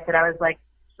in my life that I was like,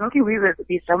 smoking weed would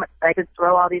be so much, I could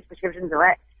throw all these prescriptions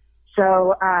away.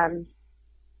 So,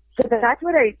 so that's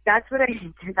what I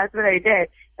did.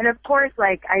 And of course,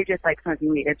 like, I just like smoking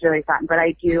weed. It's really fun, but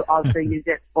I do also use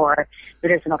it for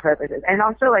medicinal purposes. And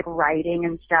also like writing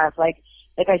and stuff. Like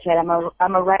I said,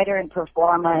 I'm a writer and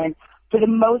performer, and for the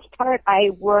most part, I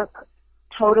work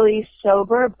totally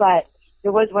sober, but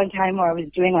there was one time where I was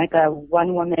doing like a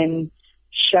one-woman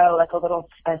show, like a little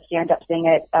stand-up thing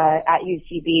at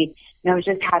UCB, and I was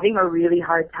just having a really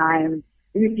hard time.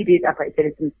 UCB is Upright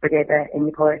Citizens Brigade, the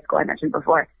Amy Poehler School I mentioned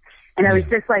before. And I was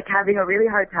just like having a really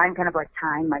hard time kind of like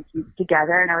tying my teeth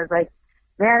together. And I was like,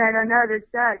 man, I don't know, this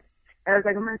sucks. And I was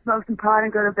like, I'm going to smoke some pot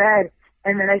and go to bed.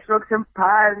 And then I smoked some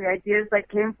pot and the ideas like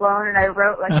came flowing, and I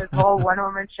wrote like this whole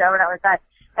one-woman show, and I was that.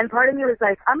 And part of me was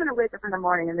like, I'm going to wake up in the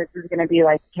morning and this is going to be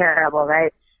like terrible,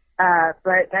 right?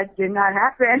 But that did not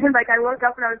happen. Like I woke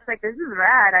up and I was like, this is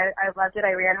rad. I loved it.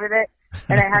 I ran with it,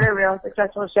 and I had a real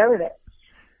successful show with it.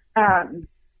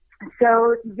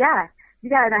 So yeah,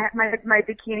 and I had my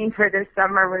bikini for this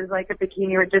summer was like a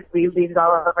bikini with just weed leaves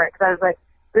all over it, because I was like,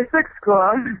 this looks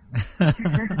cool.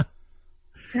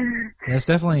 Yeah, it's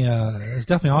definitely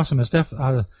awesome.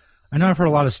 I know I've heard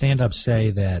a lot of stand-ups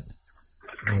say that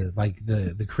like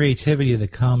the creativity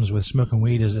that comes with smoking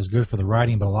weed is good for the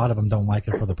writing, but a lot of them don't like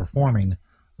it for the performing.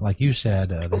 Like you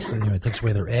said, it takes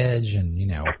away their edge, and you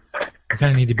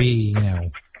kind of need to be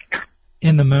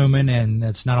in the moment, and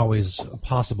that's not always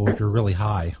possible if you're really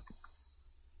high.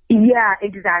 Yeah,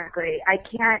 exactly. I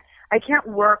can't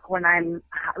work when I'm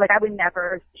like, I would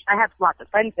never. I have lots of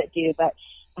friends that do, but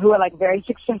who are like very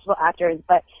successful actors,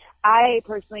 but I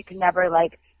personally could never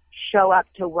like show up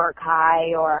to work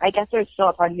high, or I guess there's still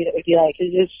a part of me that would be like,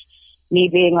 is this me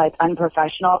being like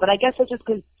unprofessional? But I guess it's just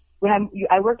because when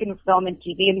I work in film and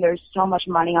TV, and there's so much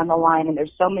money on the line, and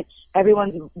there's so much,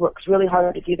 everyone works really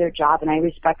hard to do their job, and I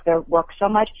respect their work so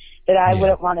much that I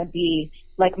wouldn't want to be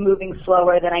like moving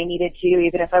slower than I needed to,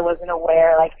 even if I wasn't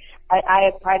aware. Like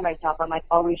I pride myself on like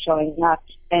always showing up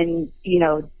and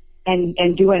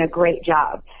and doing a great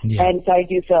job. Yeah. And so I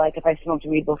do feel like if I smoked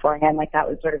weed beforehand, like that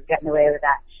would sort of get in the way with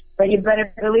that. But you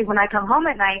better believe when I come home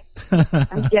at night,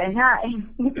 I'm getting high.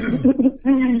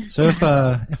 So if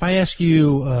I ask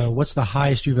you what's the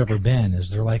highest you've ever been, is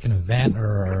there like an event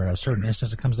or a certain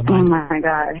instance that comes to mind? Oh my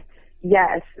God.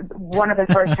 Yes. One of the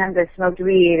first times I smoked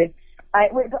weed.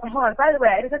 Wait, hold on. By the way,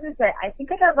 I just have to say, I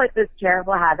think I have like this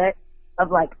terrible habit of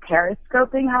like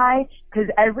periscoping high, because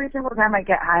every single time I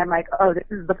get high, I'm like, oh, this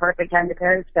is the perfect time to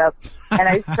periscope. And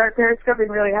I start periscoping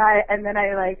really high, and then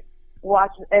I like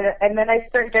watch it, and then I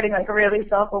start getting like really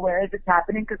self-aware as it's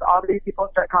happening, because all these people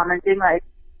start commenting like,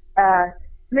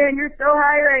 man, you're so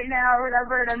high right now, or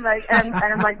whatever. And I'm like, and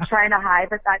I'm like trying to hide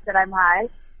the fact that I'm high.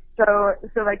 So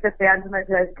like the fans in my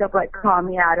periscope like call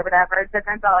me out or whatever. And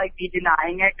sometimes I'll like be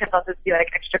denying it, because I'll just be like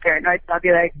extra paranoid. So I'll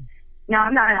be like, no,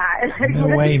 I'm not high. No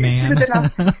way, man.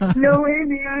 No way,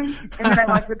 man. And then I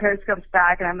watch the periscopes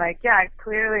back, and I'm like, yeah,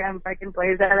 clearly I'm fucking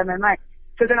blazed out of my mind.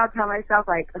 So then I'll tell myself,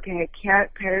 like, okay, I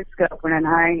can't periscope when I'm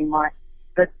high anymore.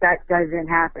 But that doesn't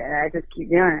happen. I just keep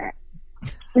doing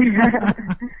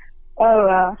it.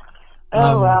 Oh,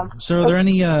 well. So are there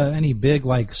any big,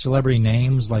 like, celebrity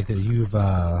names, like, that you've,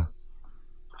 I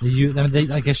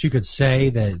guess you could say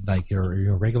that, like,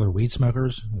 your regular weed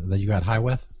smokers that you got high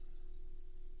with?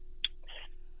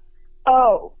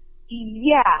 Oh,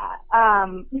 yeah.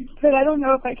 But I don't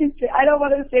know if I can say, I don't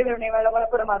want to say their name. I don't want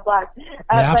to put them on blast.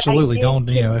 Yeah, absolutely don't.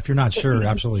 If you're not sure,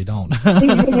 absolutely don't.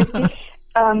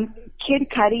 Kid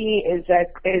Cudi is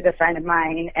a friend of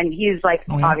mine, and he's like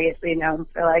obviously known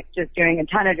for like just doing a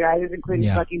ton of drugs,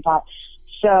 including smoking pot.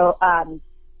 So,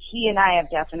 he and I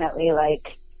have definitely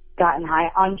like gotten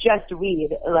high on just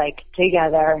weed, like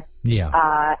together,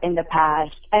 in the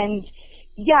past. And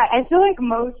yeah, I feel like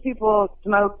most people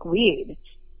smoke weed,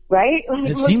 right?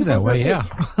 Like, it seems that way, yeah.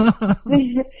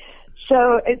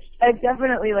 So I've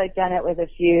definitely like done it with a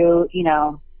few,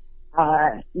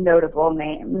 notable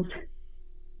names.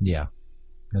 Yeah,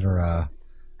 that are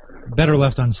better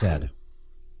left unsaid.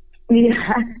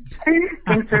 Yeah,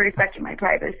 thanks for respecting my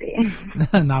privacy.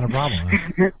 Not a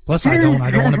problem. Plus, I don't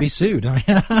want to be sued.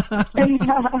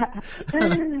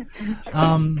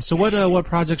 So what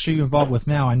projects are you involved with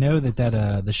now? I know that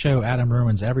the show Adam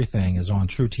Ruins Everything is on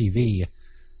True TV,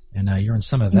 and you're in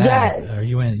some of that. Yes.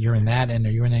 You're in that, and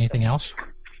are you in anything else?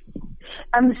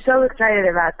 I'm so excited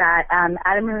about that.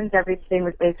 Adam Ruins Everything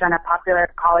was based on a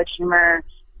popular college humor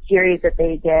series that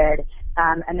they did,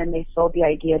 and then they sold the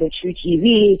idea to True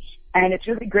TV. And it's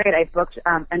really great. I booked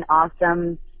an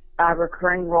awesome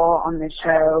recurring role on this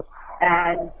show.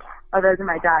 And, those are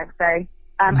my dogs, sorry.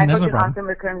 I booked an awesome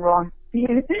recurring role.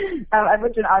 I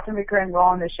booked an awesome recurring role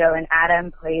on the show, and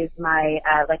Adam plays my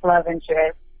love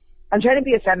interest. I'm trying to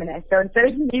be a feminist, so instead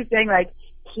of me saying like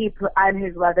I'm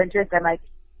his love interest, I'm like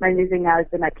my new thing now has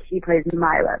been like he plays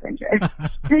my love interest.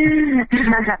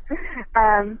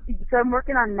 So I'm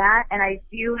working on that, and I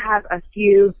do have a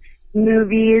few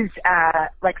movies, a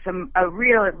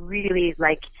really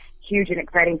like huge and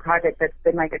exciting project that's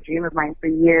been like a dream of mine for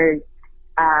years.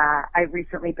 I've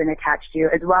recently been attached to,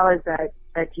 as well as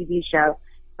a TV show,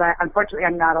 but unfortunately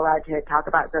I'm not allowed to talk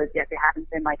about those yet. They haven't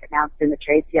been like announced in the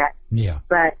trades yet. Yeah.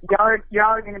 But y'all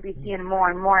are going to be seeing more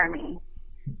and more of me.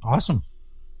 Awesome.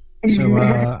 So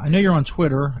I know you're on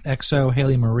Twitter, XO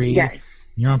Hayley Marie. Yes.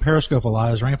 You're on Periscope a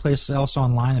lot. Is there any place else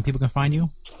online that people can find you?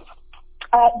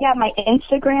 Yeah, my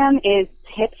Instagram is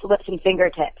hips, lips, and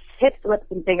fingertips. Hips, lips,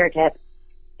 and fingertips.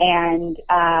 And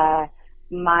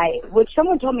which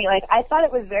someone told me, like, I thought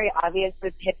it was very obvious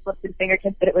with hips, lips, and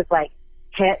fingertips that it was like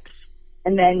hips,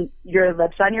 and then your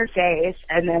lips on your face,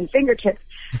 and then fingertips.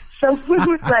 So it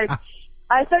was like,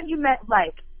 I thought you meant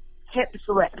like hips,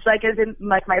 lips, like as in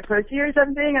like my pussy or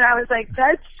something, and I was like,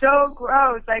 that's so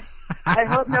gross. Like, I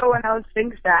hope no one else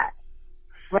thinks that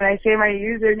when I say my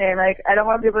username. Like, I don't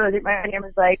want people to think my name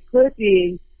is like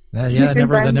pussy. That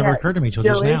never occurred to me till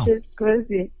just now. Delicious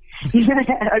pussy.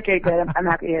 Okay, good. I'm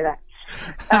happy to hear that.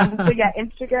 So yeah,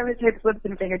 Instagram is hips, lips,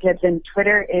 and fingertips, and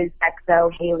Twitter is XO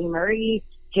Hayley Marie.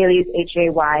 Hayley's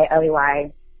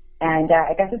Hayley, and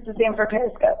I guess it's the same for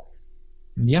Periscope.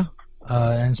 Yeah.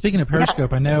 And speaking of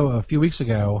Periscope, I know a few weeks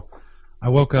ago I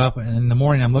woke up and in the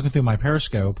morning I'm looking through my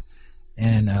Periscope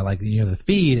and the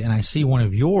feed, and I see one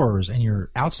of yours, and you're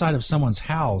outside of someone's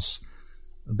house,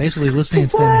 basically listening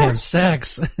to them have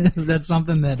sex. Is that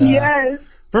something that? Yes.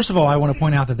 First of all, I want to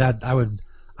point out that I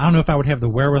don't know if I would have the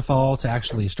wherewithal to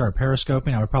actually start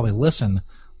Periscoping. I would probably listen,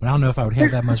 but I don't know if I would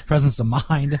have that much presence of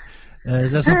mind.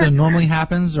 Is that something that normally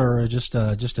happens, or just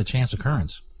a chance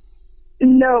occurrence?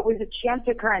 No, it was a chance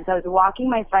occurrence. I was walking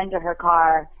my friend to her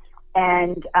car,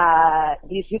 and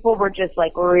these people were just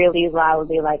like really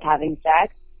loudly like having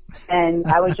sex, and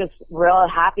I was just real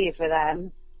happy for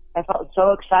them. I felt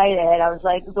so excited. I was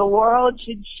like, the world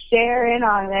should share in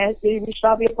on this. We should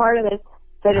all be a part of this.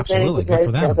 Absolutely, good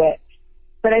for them.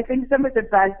 But I think some of the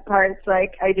best parts,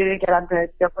 like, I didn't get on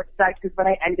Periscope, which sucks, because when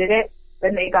I ended it,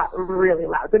 then they got really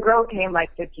loud. The girl came like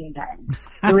 15 times.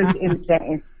 It was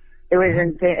insane. It was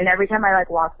insane. And every time I like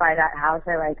walk by that house,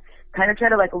 I like kind of try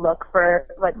to like look for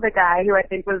like the guy who I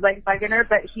think was like bugging her,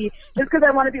 but just because I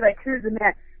want to be like, who's the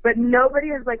man? But nobody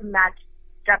has like matched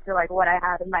up to like what I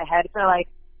had in my head for like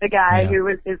the guy who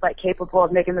is like capable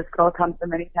of making this girl come so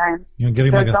many times. You know, give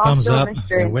him like a thumbs up.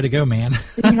 Say, way to go, man.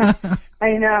 Yeah,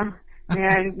 I know.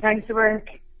 Man, nice work.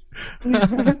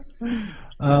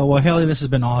 Well, Hayley, this has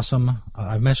been awesome.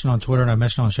 I've mentioned on Twitter and I've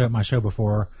mentioned on my show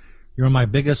before, you're one of my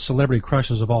biggest celebrity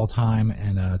crushes of all time,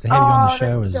 and to have you on the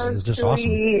show is just awesome.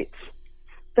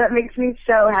 That makes me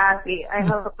so happy. I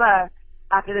hope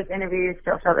after this interview you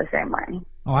still feel the same way.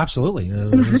 Oh, absolutely.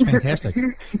 It's fantastic.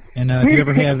 And if you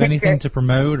ever have anything to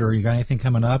promote, or you got anything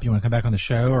coming up, you want to come back on the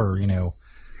show, or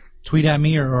tweet at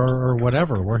me or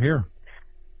whatever, we're here.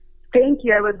 Thank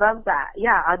you. I would love that.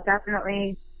 Yeah, I'll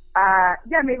definitely.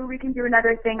 Maybe we can do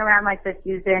another thing around like the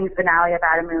season finale of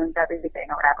Adam Moon's Everything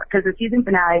or whatever. Because the season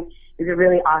finale is a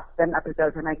really awesome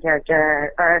episode for my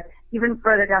character, or even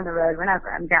further down the road,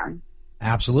 whenever I'm down.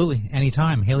 Absolutely.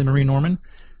 Anytime. Hayley Marie Norman,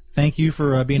 thank you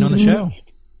for being on the show.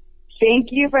 Thank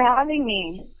you for having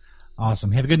me.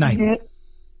 Awesome. Have a good night.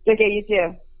 Okay, you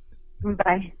too.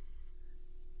 Bye.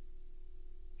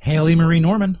 Hayley Marie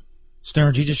Norman,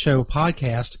 Stoner Jesus Show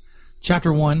podcast,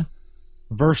 Chapter 1,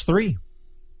 Verse 3.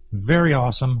 Very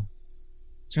awesome.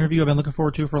 It's an interview I've been looking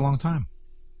forward to for a long time.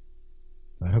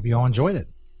 I hope you all enjoyed it.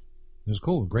 It was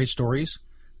cool. Great stories.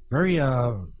 Very,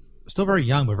 still very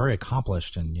young, but very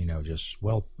accomplished, and, just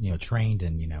well, trained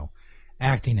in,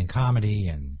 acting and comedy,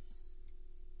 and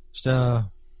just a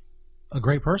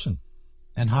great person.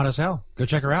 And hot as hell. Go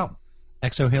check her out.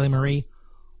 XO Hayley Marie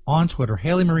on Twitter.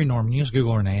 Hayley Marie Norman. You just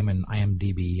Google her name and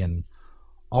IMDb and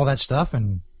all that stuff,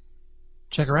 and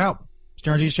check her out.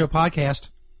 Stoner Jesus Show podcast.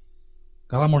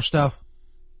 Got a lot more stuff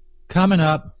coming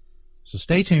up, so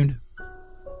stay tuned.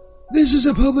 This is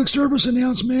a public service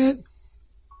announcement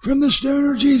from the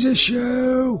Stoner Jesus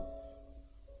Show.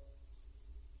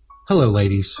 Hello,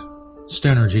 ladies.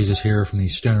 Stoner Jesus here from the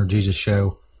Stoner Jesus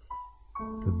Show.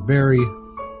 A very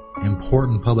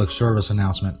important public service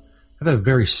announcement. I have a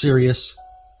very serious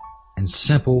and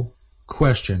simple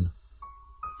question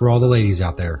for all the ladies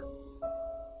out there.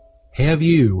 Have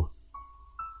you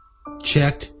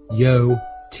checked yo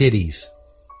titties?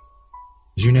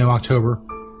 As you know, October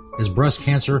is Breast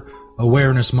Cancer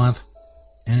Awareness Month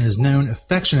and is known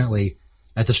affectionately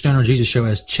at the Stoner Jesus Show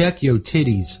as Check Yo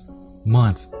Titties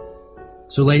Month.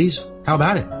 So ladies, how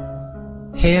about it?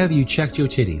 Have you checked your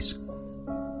titties?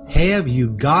 Have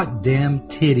you goddamn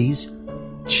titties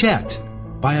checked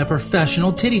by a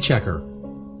professional titty checker?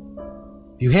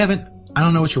 If you haven't, I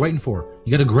don't know what you're waiting for.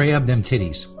 You gotta grab them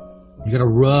titties. You gotta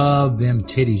rub them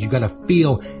titties. You gotta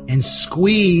feel and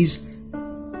squeeze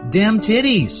them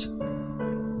titties.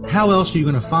 How else are you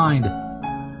gonna find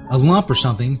a lump or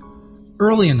something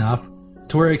early enough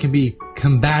to where it can be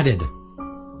combated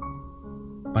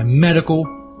by medical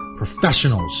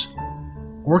professionals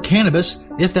or cannabis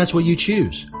if that's what you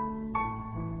choose?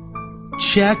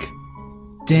 Check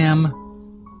them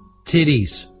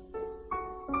titties.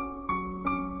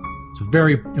 It's a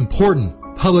very important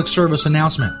public service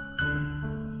announcement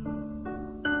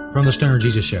from the Stoner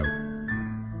Jesus Show.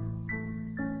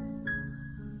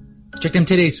 Check them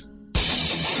titties.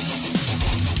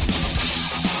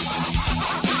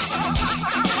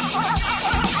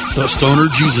 The Stoner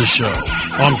Jesus Show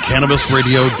on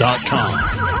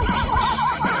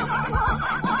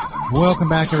CannabisRadio.com. Welcome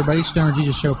back, everybody. Stoner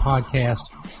Jesus Show podcast,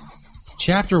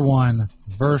 Chapter 1,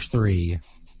 Verse 3.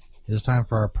 It is time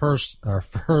for our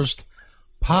first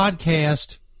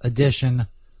podcast edition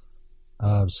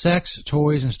of Sex,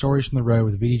 Toys, and Stories from the Road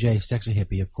with VDJ Sexy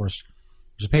Hippie. Of course,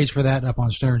 there's a page for that up on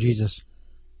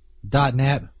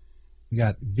stonerjesus.net. We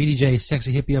got VDJ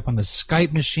Sexy Hippie up on the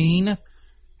Skype machine.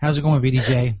 How's it going,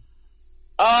 VDJ?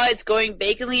 Oh, it's going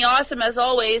baconly awesome, as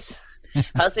always.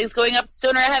 How's things going up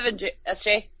Stoner Heaven,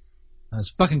 SJ?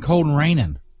 It's fucking cold and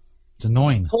raining. It's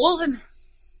annoying. Cold and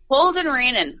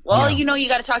raining. Well, yeah. You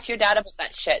got to talk to your dad about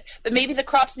that shit. But maybe the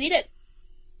crops need it.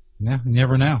 Yeah, you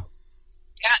never know.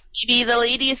 Yeah, maybe the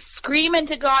lady is screaming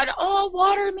to God, "Oh,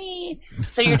 water me!"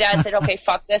 So your dad said, "Okay,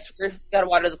 fuck this. We got to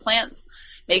water the plants,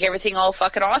 make everything all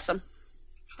fucking awesome."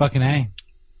 Fucking A.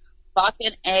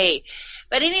 Fucking A.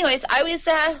 But anyways, I was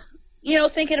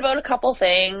thinking about a couple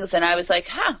things, and I was like,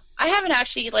 I haven't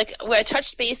actually, I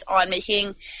touched base on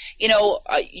making,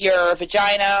 your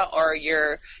vagina or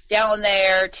your down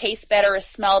there taste better or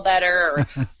smell better or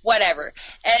whatever.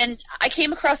 And I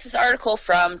came across this article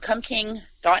from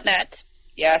cumking.net,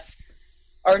 yes,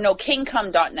 or no,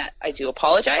 kingcum.net, I do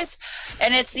apologize.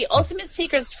 And it's the ultimate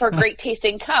secrets for great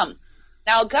tasting cum.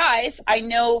 Now, guys, I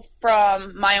know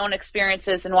from my own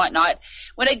experiences and whatnot,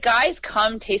 when a guy's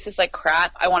cum tastes like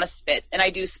crap, I want to spit. And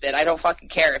I do spit. I don't fucking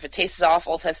care. If it tastes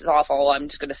awful, I'm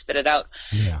just going to spit it out.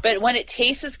 Yeah. But when it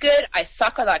tastes good, I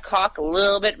suck on that cock a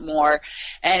little bit more.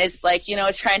 And it's like,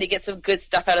 trying to get some good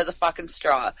stuff out of the fucking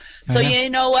straw. So you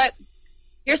know what?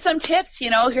 Here's some tips.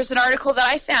 Here's an article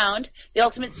that I found. The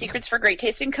ultimate secrets for great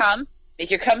tasting cum. Make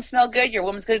your cum smell good. Your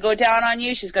woman's going to go down on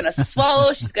you. She's going to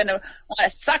swallow. She's going to want to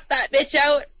suck that bitch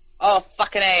out. Oh,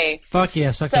 fucking A. Fuck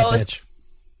yeah, suck that bitch.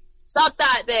 Suck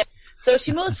that bitch. So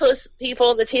to most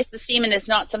people, the taste of semen is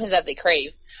not something that they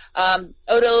crave.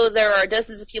 Although there are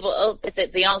dozens of people out there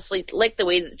that they honestly like the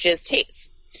way that jizz tastes.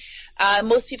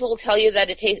 Most people will tell you that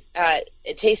it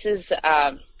tastes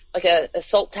like a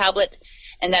salt tablet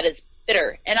and that it's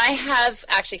bitter. And I have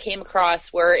actually came across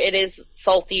where it is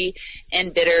salty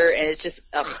and bitter and it's just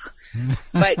ugh.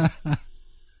 But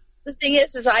the thing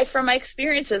is from my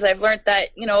experiences, I've learned that,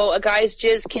 a guy's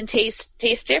jizz can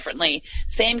taste differently.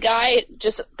 Same guy,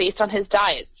 just based on his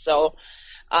diet. So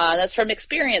that's from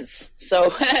experience.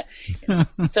 So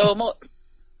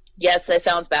yes, that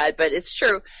sounds bad, but it's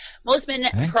true. Most men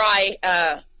pray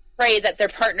that their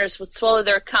partners would swallow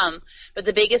their cum, but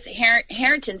the biggest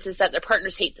inheritance is that their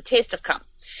partners hate the taste of cum.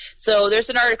 So there's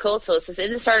an article. So it says,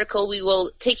 in this article, we will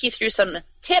take you through some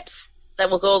tips that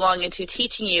will go along into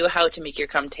teaching you how to make your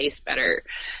cum taste better.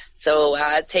 So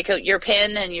take out your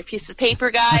pen and your piece of paper,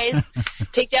 guys.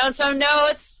 Take down some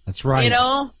notes. That's right.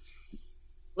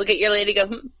 Look at your lady, go,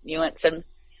 you want some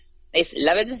nice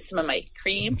lovin', some of my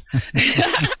cream?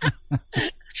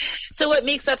 So what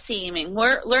makes up semen?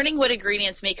 Learning what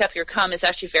ingredients make up your cum is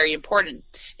actually very important,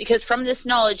 because from this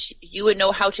knowledge, you would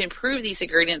know how to improve these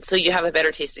ingredients so you have a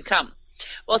better tasting cum.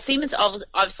 While semen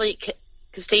obviously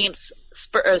contains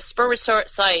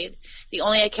spermicide, the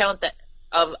only account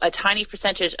of a tiny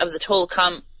percentage of the total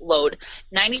cum load,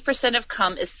 90% of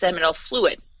cum is seminal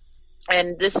fluid.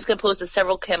 And this is composed of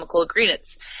several chemical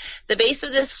ingredients. The base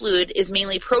of this fluid is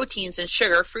mainly proteins and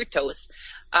sugar, fructose,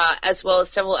 as well as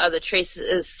several other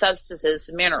traces, substances,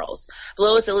 and minerals.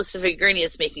 Below is a list of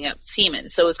ingredients making up semen.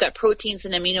 So it's got proteins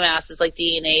and amino acids like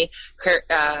DNA,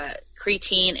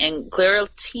 creatine, and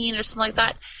glycerine or something like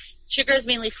that. Sugar is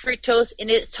mainly fructose,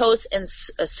 inositose, and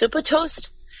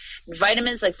supertose.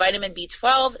 Vitamins like vitamin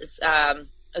B12,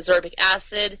 ascorbic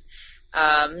acid,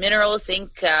 minerals,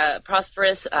 zinc,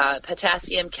 phosphorus,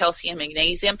 potassium, calcium,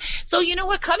 magnesium. So you know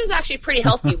what? Cum is actually pretty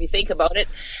healthy if you think about it.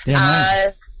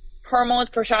 Right. Hormones,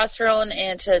 progesterone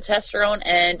and testosterone,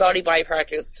 and body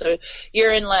byproducts. So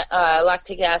urine,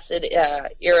 lactic acid,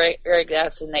 uric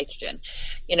acid, nitrogen.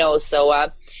 You know, so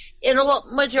in a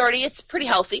majority, it's pretty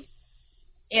healthy.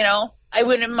 You know, I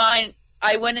wouldn't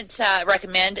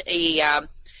recommend a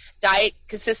diet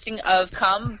consisting of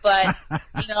cum, but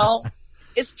you know,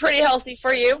 it's pretty healthy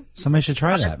for you. Somebody should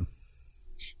try that.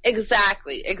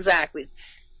 Exactly.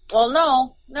 Well,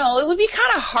 no, it would be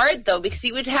kind of hard though, because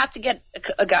you would have to get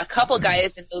a couple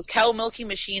guys in those cow milking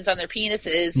machines on their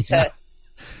penises to.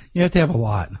 You have to have a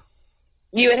lot.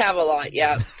 You would have a lot,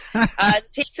 yeah. The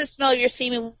taste and smell of your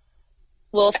semen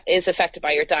is affected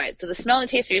by your diet. So the smell and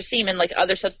taste of your semen, like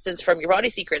other substances from your body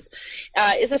secrets,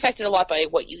 is affected a lot by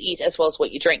what you eat as well as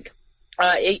what you drink.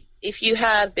 If you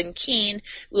have been keen,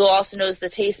 you will also notice the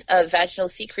taste of vaginal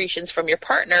secretions from your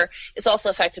partner is also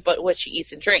affected by what she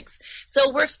eats and drinks. So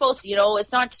it works both. You know,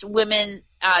 it's not just women,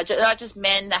 not just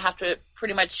men that have to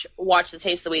pretty much watch the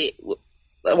taste of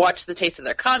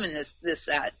their cum in this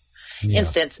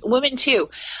instance. Women too.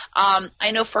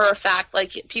 I know for a fact,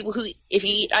 like people who, if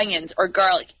you eat onions or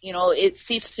garlic, you know, it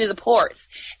seeps through the pores,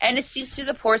 and it seeps through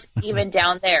the pores even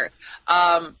down there.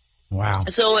 Wow.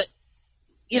 So,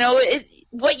 you know,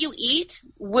 what you eat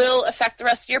will affect the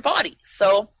rest of your body.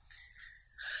 So,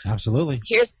 absolutely.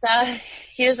 Here's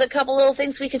a couple little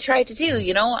things we could try to do.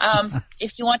 You know,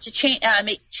 if you want to change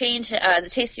the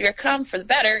taste of your cum for the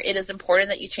better, it is important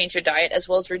that you change your diet as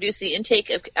well as reduce the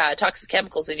intake of toxic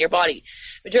chemicals in your body.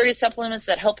 Majority of supplements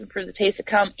that help improve the taste of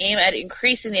cum aim at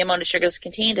increasing the amount of sugars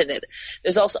contained in it.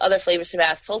 There's also other flavors to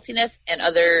mask saltiness and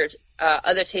other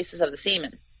tastes of the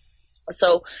semen.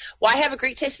 So, why have a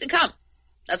great taste in cum?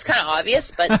 That's kind of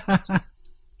obvious, but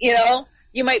you know.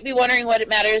 You might be wondering what it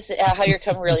matters, how your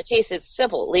cum really tastes. It's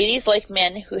simple. Ladies like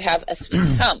men who have a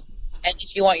sweet cum. And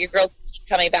if you want your girls to keep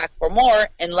coming back for more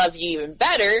and love you even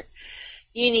better,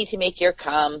 you need to make your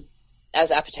cum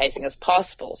as appetizing as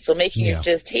possible. So making your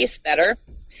jizz taste better.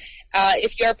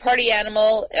 If you're a party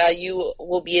animal, you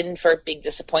will be in for a big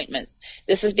disappointment.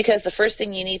 This is because the first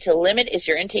thing you need to limit is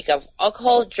your intake of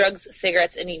alcohol, drugs,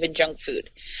 cigarettes, and even junk food.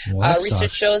 Well,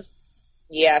 research shows,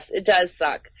 yes, it does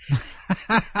suck.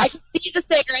 I can see the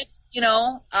cigarettes, you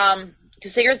know,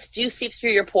 because cigarettes do seep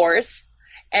through your pores,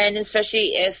 and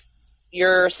especially if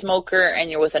you're a smoker and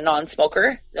you're with a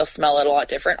non-smoker, they'll smell it a lot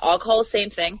different. Alcohol, same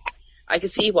thing. I can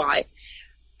see why.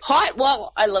 Pot,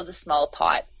 well, I love the smell of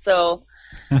pot. So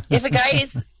if a guy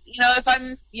is, you know, if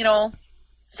I'm, you know,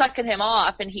 sucking him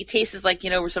off and he tastes like, you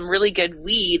know, some really good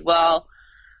weed, well,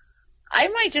 I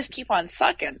might just keep on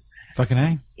sucking. Fucking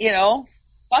A. You know,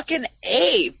 fucking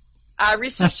A.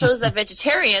 Research shows that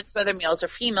vegetarians, whether males or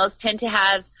females, tend to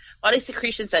have body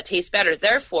secretions that taste better.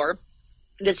 Therefore,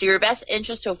 it is for your best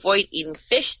interest to avoid eating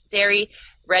fish, dairy,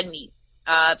 red meat.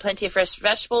 Plenty of fresh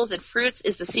vegetables and fruits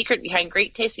is the secret behind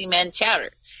great-tasting men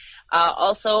chowder.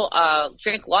 Also,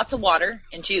 drink lots of water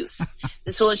and juice.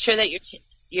 This will ensure that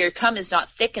your cum is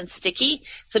not thick and sticky,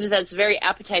 something that's very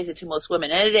appetizing to most women.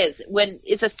 And it is. When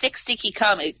it's a thick, sticky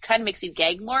cum, it kind of makes you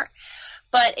gag more.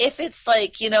 But if it's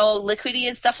like, you know, liquidy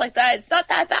and stuff like that, it's not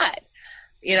that bad,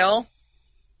 you know?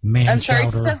 I'm sorry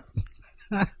to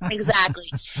say.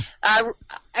 Exactly.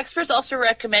 Experts also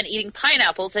recommend eating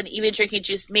pineapples and even drinking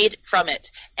juice made from it.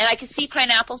 And I can see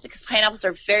pineapples because pineapples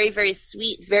are very, very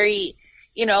sweet, very,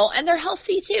 you know, and they're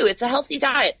healthy too. It's a healthy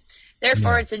diet.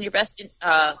 Therefore, it's in your best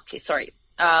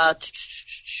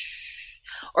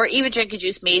or even drinking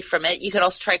juice made from it. You can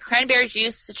also try cranberry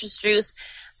juice, citrus juice,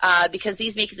 because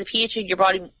these make the pH in your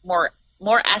body more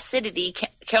acidity,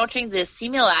 countering the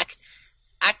semulac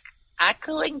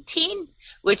acylantine,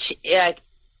 which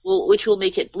will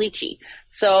make it bleachy.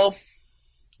 So,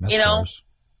 that's, you know, gross.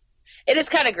 It is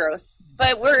kind of gross,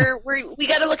 but we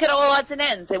got to look at all odds and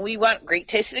ends, and we want great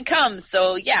tasting cum.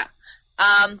 So yeah,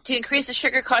 to increase the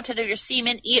sugar content of your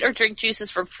semen, eat or drink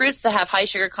juices from fruits that have high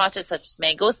sugar content, such as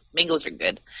mangoes. Mangoes are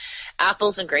good.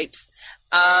 Apples and grapes.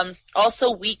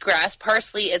 Also, wheatgrass,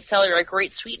 parsley, and celery are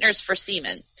great sweeteners for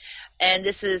semen. And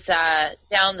this is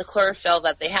down the chlorophyll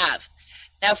that they have.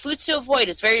 Now, foods to avoid.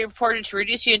 It's very important to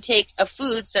reduce your intake of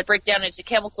foods that break down into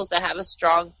chemicals that have a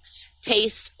strong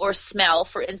taste or smell,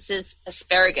 for instance,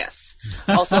 asparagus.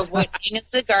 Also, avoid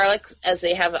onions and garlic as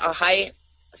they have a high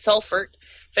sulfur.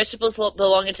 Vegetables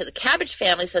belonging to the cabbage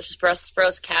family, such as Brussels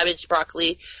sprouts, cabbage,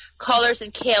 broccoli, collards,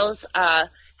 and kales, have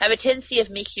a tendency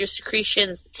of making your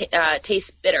secretions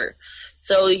taste bitter.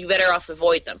 So you better off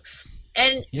avoid them.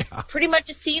 And pretty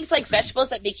much it seems like vegetables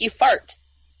that make you fart.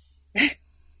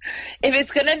 If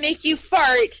it's going to make you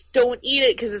fart, don't eat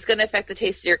it because it's going to affect the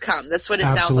taste of your cum. That's what it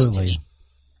sounds like to me.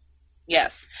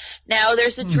 Yes. Now,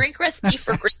 there's a drink recipe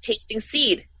for great tasting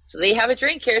seed. So they have a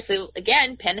drink here. So,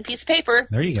 again, pen and piece of paper.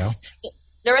 There you go.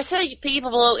 The recipe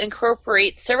will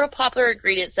incorporate several popular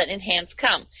ingredients that enhance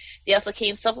cum. They also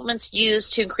came supplements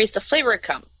used to increase the flavor of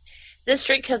cum. This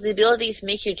drink has the ability to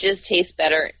make your jizz taste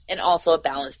better and also a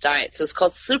balanced diet. So it's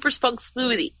called Super Spunk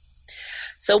Smoothie.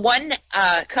 So 1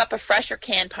 cup of fresh or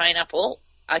canned pineapple,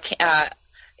 1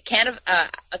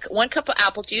 cup of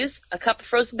apple juice, a cup of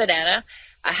frozen banana,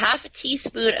 a half a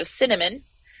teaspoon of cinnamon,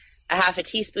 a half a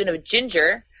teaspoon of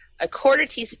ginger, a quarter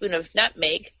teaspoon of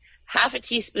nutmeg, half a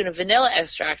teaspoon of vanilla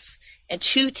extracts, and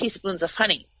 2 teaspoons of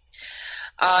honey.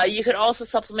 You can also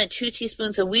supplement 2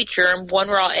 teaspoons of wheat germ, 1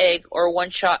 raw egg, or 1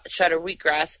 shot of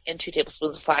wheatgrass, and 2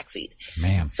 tablespoons of flaxseed.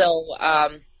 Man. So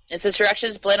it says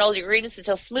directions: blend all the ingredients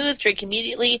until smooth, drink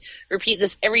immediately, repeat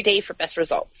this every day for best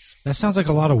results. That sounds like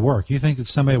a lot of work. You think that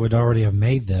somebody would already have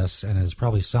made this and is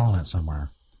probably selling it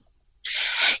somewhere.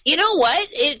 You know what?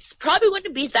 It's probably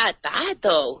wouldn't be that bad,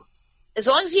 though. As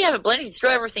long as you have a blender, you throw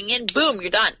everything in, boom,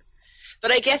 you're done.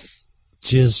 But I guess...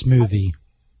 Jizz smoothie.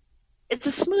 It's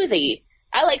a smoothie.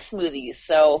 I like smoothies,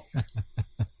 so...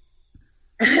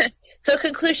 So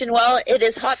conclusion, while it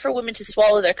is hot for women to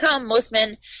swallow their cum, most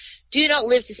men do not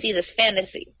live to see this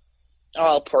fantasy.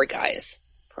 Oh, poor guys.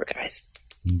 Poor guys.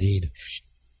 Indeed.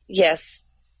 Yes.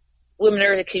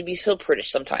 Women can be so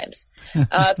prudish sometimes.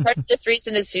 Part of this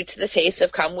reason is due to the taste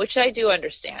of cum, which I do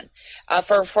understand.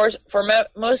 For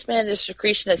most men, the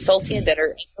secretion is salty and bitter,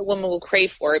 and a woman will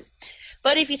crave for it.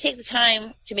 But if you take the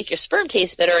time to make your sperm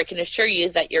taste better, I can assure you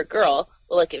that your girl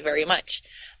will like it very much.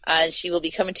 She will be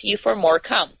coming to you for more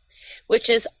cum, which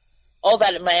is all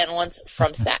that a man wants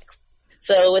from sex.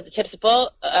 So with the tips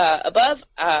above,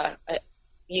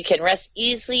 you can rest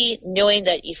easily knowing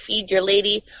that you feed your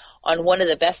lady on one of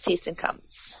the best tasting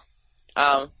cums.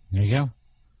 There you go.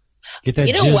 Get that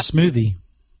jizz smoothie.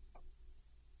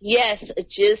 Yes, a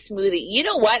jizz smoothie. You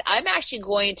know what? I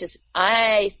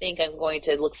think I'm going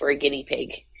to look for a guinea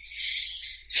pig.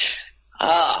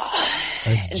 A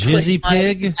jizzy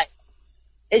pig?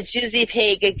 A jizzy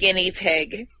pig, a guinea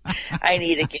pig. I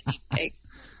need a guinea pig.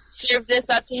 Serve this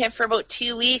up to him for about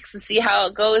 2 weeks and see how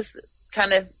it goes.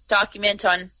 Kind of document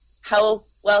on how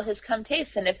well his cum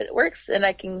tastes, and if it works, then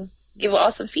I can give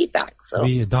awesome feedback. So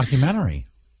be a documentary.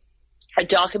 A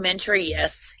documentary,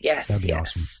 yes. That'd be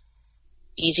awesome.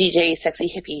 EGJ Sexy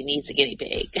Hippie needs a guinea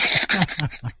pig.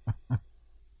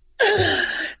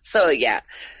 So, yeah.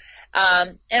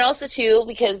 And also, too,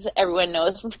 because everyone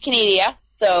knows I'm from Canada,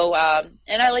 so,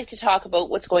 and I like to talk about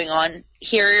what's going on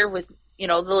here with,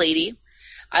 the lady.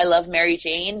 I love Mary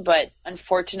Jane, but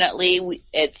unfortunately,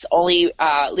 it's only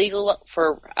legal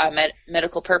for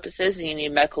medical purposes, and you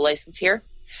need a medical license here.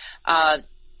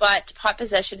 But pot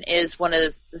possession is one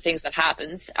of the things that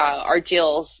happens. Our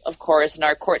jails, of course, and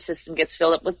our court system gets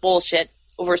filled up with bullshit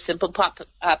over simple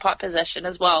pot possession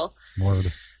as well.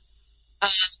 Word.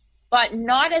 But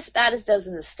not as bad as it does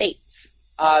in the States.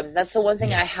 That's the one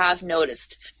thing I have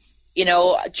noticed.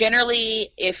 Generally,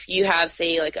 if you have,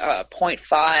 say, like a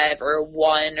 0.5 or a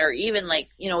 1 or even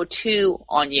 2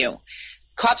 on you,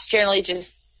 cops generally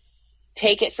just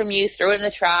take it from you, throw it in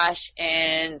the trash,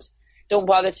 and don't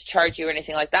bother to charge you or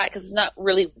anything like that because it's not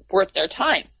really worth their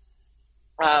time.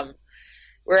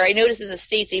 Where I notice in the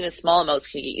States, even small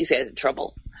amounts can get you guys in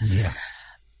trouble. Yeah.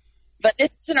 But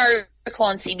it's an article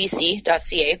on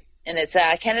cbc.ca, and it's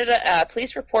Canada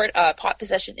police report a pot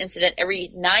possession incident every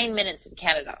 9 minutes in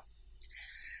Canada.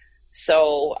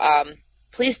 So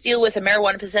police deal with a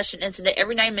marijuana possession incident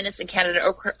every 9 minutes in Canada,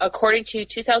 according to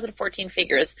 2014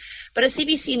 figures. But a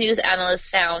CBC News analyst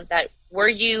found that where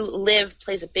you live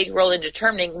plays a big role in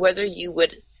determining whether you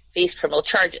would face criminal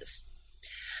charges.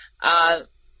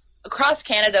 Across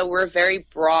Canada, we're very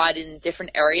broad in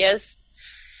different areas.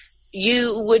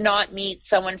 You would not meet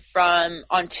someone from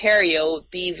Ontario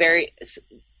be very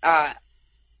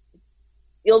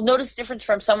you'll notice difference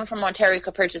from someone from Ontario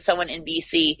compared to someone in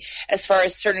BC as far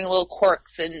as certain little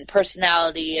quirks and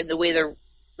personality and the way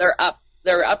their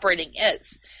upbringing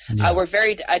is. Yeah. We're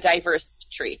very a diverse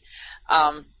country.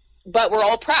 But we're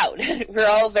all proud. We're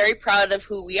all very proud of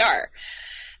who we are.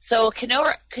 So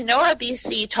Kenora,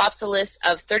 BC tops the list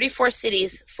of 34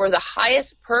 cities for the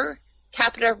highest per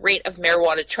capita rate of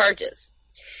marijuana charges.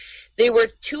 There were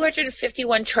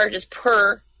 251 charges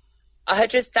per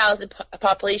 100,000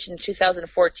 population in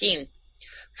 2014,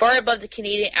 far above the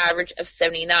Canadian average of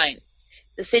 79.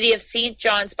 The city of St.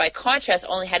 John's, by contrast,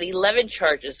 only had 11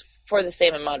 charges for the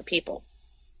same amount of people.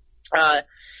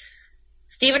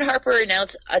 Stephen Harper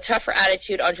announced a tougher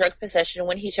attitude on drug possession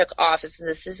when he took office, and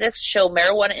the statistics show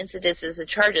marijuana incidences and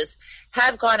charges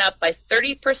have gone up by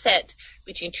 30%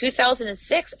 between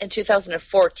 2006 and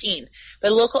 2014.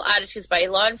 But local attitudes by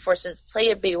law enforcement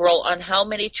play a big role on how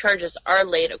many charges are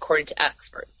laid, according to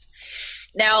experts.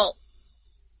 Now,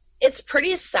 it's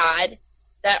pretty sad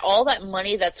that all that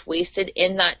money that's wasted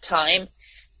in that time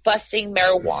busting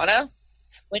marijuana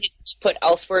when it's put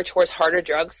elsewhere towards harder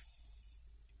drugs.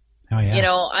 Oh, yeah. You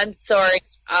know, I'm sorry.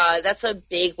 That's a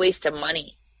big waste of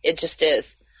money. It just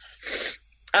is.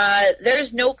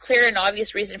 There's no clear and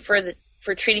obvious reason for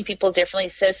treating people differently,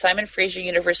 says Simon Fraser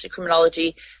University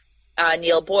Criminology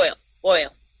Neil Boyle.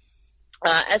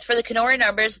 As for the Kenora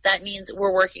numbers, that means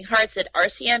we're working hard, said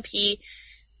RCMP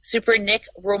Super Nick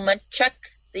Romanchuk,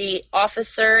 the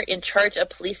officer in charge of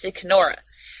police in Kenora.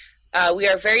 We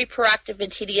are very proactive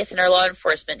and tedious in our law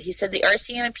enforcement. He said the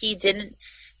RCMP didn't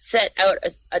set out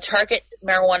a target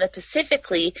marijuana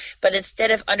specifically, but instead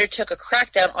of undertook a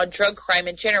crackdown on drug crime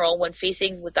in general when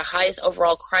facing with the highest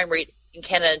overall crime rate in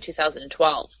Canada in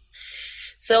 2012.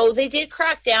 So they did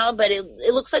crack down, but it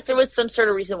looks like there was some sort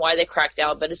of reason why they cracked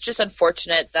down, but it's just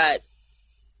unfortunate that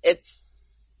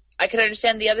I can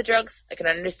understand the other drugs, I can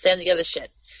understand the other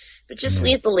shit, but just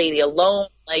leave the lady alone.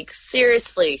 Like,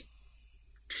 seriously.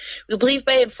 We believe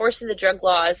by enforcing the drug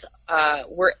laws,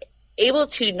 we're able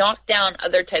to knock down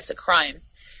other types of crime,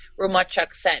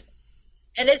 Romachuk said.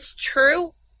 And it's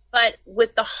true, but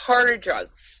with the harder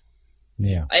drugs.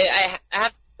 Yeah. I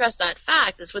have to stress that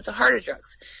fact, is with the harder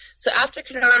drugs. So after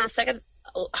Kenora, the second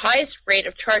highest rate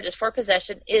of charges for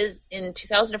possession is in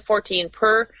 2014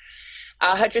 per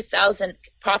 100,000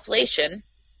 population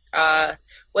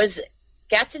was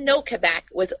Gatineau, Quebec,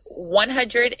 with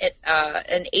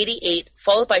 188,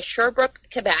 followed by Sherbrooke,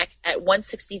 Quebec, at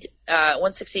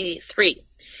 163.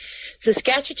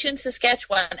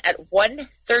 Saskatchewan at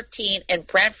 113, and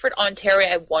Brantford, Ontario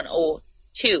at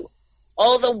 102.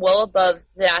 All of them well above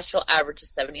the national average of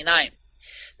 79.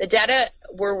 The data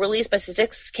were released by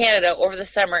Statistics Canada over the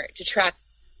summer to track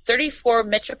 34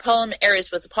 metropolitan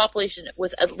areas with a population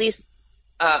with at least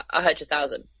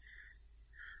 100,000.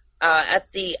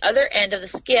 At the other end of the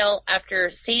scale, after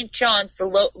St. John's, the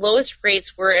lowest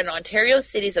rates were in Ontario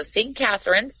cities of St.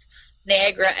 Catharines,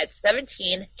 Niagara at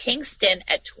 17, Kingston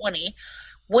at 20,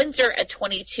 Windsor at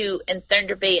 22, and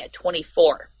Thunder Bay at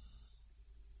 24.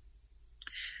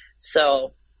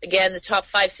 So, again, the top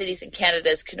 5 cities in Canada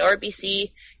is Kenora,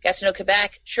 BC, Gatineau,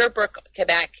 Quebec, Sherbrooke,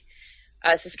 Quebec,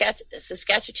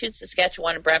 Saskatchewan,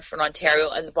 Saskatchewan, and Brantford,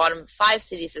 Ontario, and the bottom 5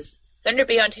 cities is Thunder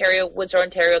Bay, Ontario, Windsor,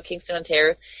 Ontario, Kingston,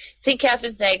 Ontario, St.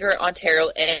 Catharines, Niagara,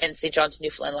 Ontario, and St. John's,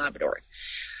 Newfoundland, Labrador.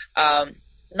 Not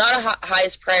a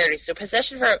highest priority. So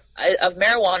possession of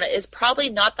marijuana is probably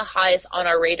not the highest on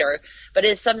our radar, but it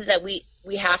is something that we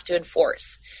have to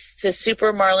enforce, says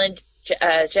Super Marlon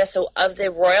Jesso of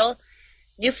the Royal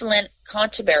Newfoundland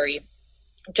Canterbury.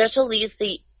 Jesso leads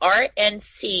the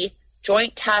RNC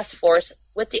Joint Task Force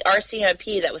with the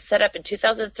RCMP that was set up in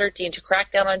 2013 to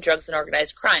crack down on drugs and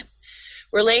organized crime.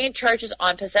 We're laying charges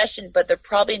on possession, but they're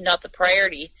probably not the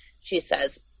priority, she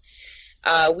says.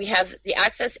 We have the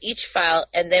access each file,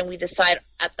 and then we decide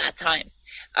at that time.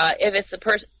 If it's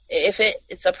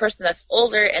a person that's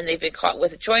older and they've been caught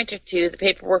with a joint or two, the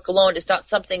paperwork alone is not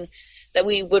something that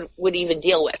we would even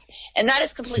deal with. And that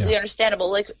is completely understandable.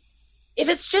 Like, if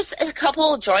it's just a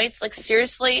couple of joints, like,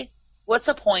 seriously, what's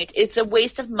the point? It's a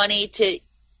waste of money to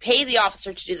pay the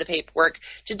officer to do the paperwork,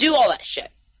 to do all that shit.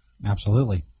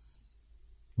 Absolutely.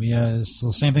 It's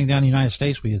the same thing down in the United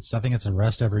States. I think it's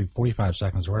arrest every 45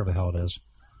 seconds or whatever the hell it is.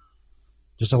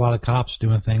 Just a lot of cops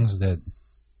doing things that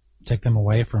take them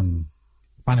away from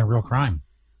finding real crime.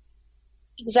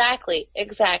 Exactly.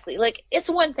 Like, it's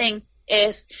one thing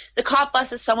if the cop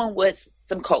busts someone with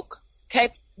some coke, okay?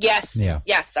 Yes,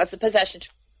 that's a possession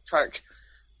charge.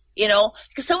 You know,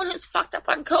 because someone who's fucked up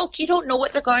on coke, you don't know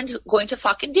what they're going to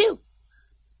fucking do.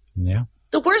 Yeah.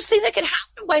 The worst thing that can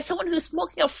happen by someone who's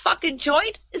smoking a fucking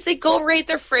joint is they go raid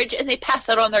their fridge and they pass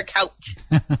out on their couch.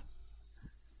 That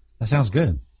sounds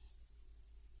good.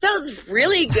 Sounds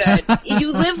really good.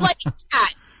 You live like a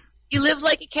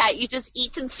cat. You just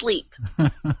eat and sleep.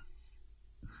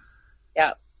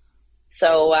 Yeah.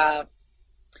 So,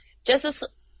 Jessica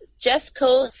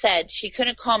said she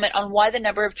couldn't comment on why the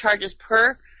number of charges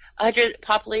per 100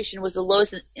 population was the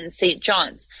lowest in St.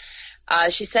 John's.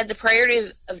 She said the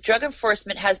priority of drug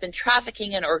enforcement has been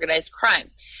trafficking and organized crime.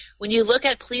 When you look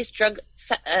at police drug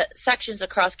sections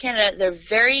across Canada, they're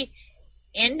very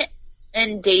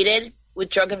inundated with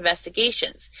drug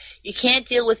investigations. You can't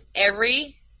deal with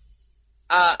every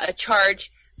a charge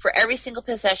for every single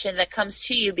possession that comes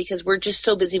to you because we're just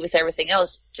so busy with everything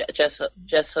else, just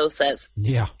so says.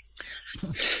 Yeah.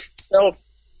 So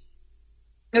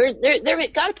they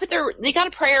got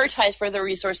to prioritize where their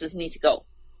resources need to go.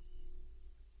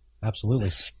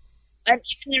 Absolutely. And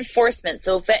even enforcement.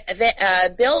 So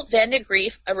Bill Van de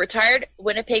Grief, a retired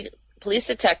Winnipeg police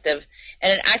detective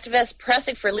and an activist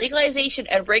pressing for legalization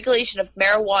and regulation of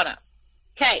marijuana.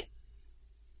 Okay.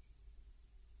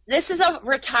 This is a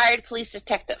retired police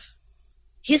detective.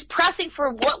 He's pressing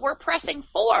for what we're pressing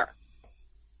for.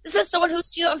 This is someone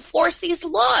who's to enforce these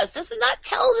laws. Doesn't that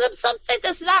tell them something?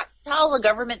 Does that tell the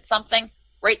government something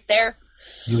right there?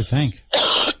 You would think.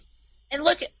 And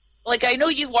look, like, I know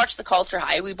you've watched The Culture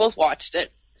High. We both watched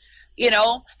it. You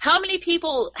know, how many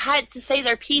people had to say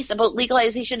their piece about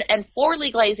legalization and for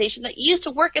legalization that used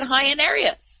to work in high-end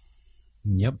areas?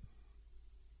 Yep.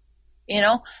 You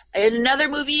know, in another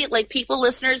movie, like, people,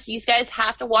 listeners, you guys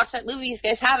have to watch that movie. You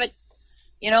guys have it.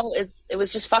 You know, it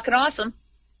was just fucking awesome.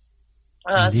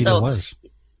 Indeed it was.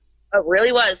 It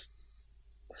really was.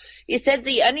 He said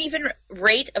the uneven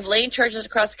rate of laying charges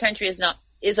across the country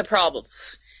is a problem.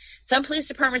 Some police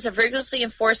departments are vigorously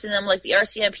enforcing them, like the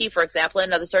RCMP, for example,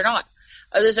 and others are not.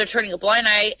 Others are turning a blind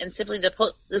eye and simply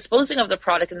disposing of the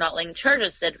product and not laying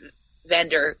charges, said Van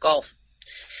der Golf.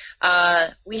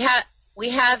 We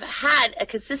have had a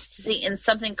consistency in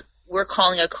something we're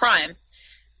calling a crime.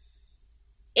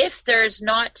 If there's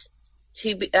not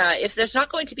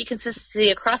going to be consistency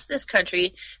across this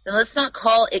country, then let's not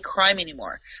call it crime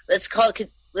anymore. Let's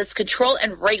control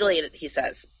and regulate it, he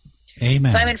says.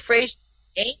 Amen. Simon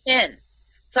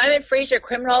Fraser,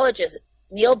 criminologist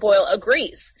Neil Boyle,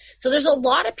 agrees. So there's a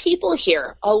lot of people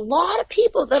here, a lot of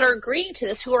people that are agreeing to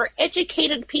this who are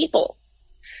educated people.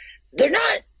 They're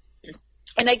not,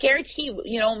 and I guarantee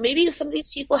you know, maybe some of these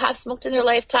people have smoked in their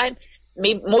lifetime.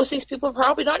 Maybe most of these people are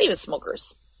probably not even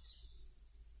smokers.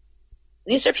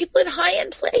 These are people in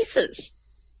high-end places.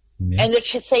 Yeah. And they're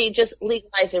saying just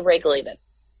legalize and regulate it.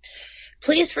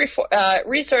 Police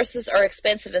resources are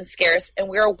expensive and scarce, and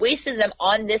we are wasting them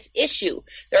on this issue.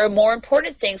 There are more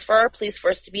important things for our police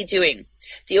force to be doing.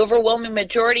 The overwhelming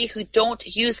majority who don't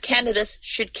use cannabis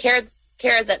should care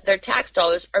that their tax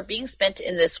dollars are being spent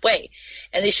in this way,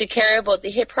 and they should care about the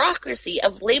hypocrisy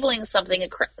of labeling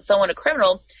someone a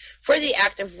criminal for the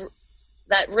act of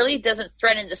that really doesn't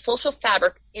threaten the social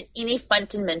fabric in any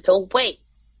fundamental way.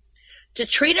 To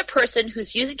treat a person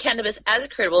who's using cannabis as a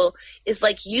criminal is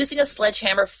like using a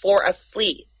sledgehammer for a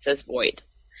flea, says Boyd.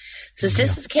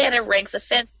 Statistics Canada ranks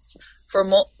offenses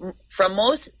from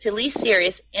most to least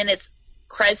serious in its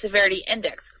crime severity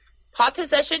index. Pot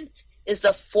possession is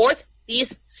the fourth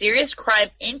least serious crime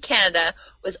in Canada,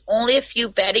 with only a few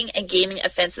betting and gaming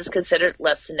offenses considered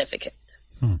less significant.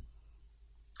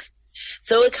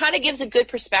 So it kind of gives a good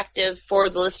perspective for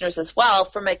the listeners as well,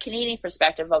 from a Canadian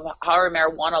perspective of how our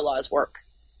marijuana laws work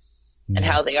and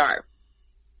how they are.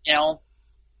 You know,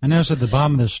 I noticed at the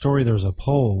bottom of this story there was a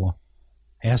poll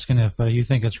asking if you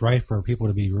think it's right for people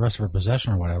to be arrested for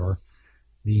possession or whatever.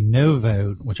 The no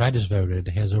vote, which I just voted,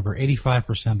 has over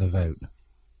 85% of the vote.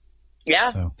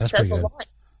 Yeah, so that's pretty good. A lot.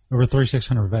 Over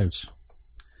 3,600 votes.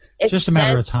 It's just a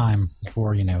matter of time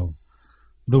before, you know,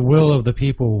 the will of the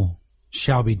people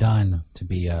shall be done to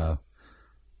be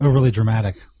overly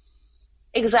dramatic.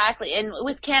 Exactly. And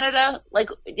with Canada, like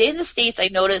in the States, I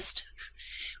noticed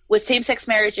with same-sex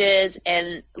marriages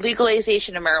and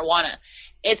legalization of marijuana,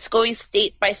 it's going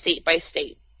state by state by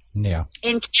state. Yeah.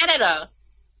 In Canada,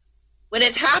 when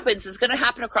it happens, it's going to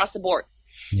happen across the board.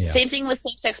 Yeah. Same thing with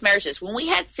same-sex marriages. When we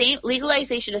had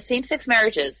legalization of same-sex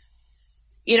marriages,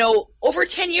 you know, over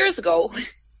 10 years ago,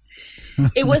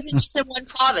 it wasn't just in one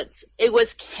province. It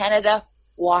was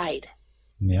Canada-wide.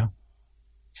 Yeah.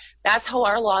 That's how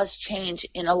our laws change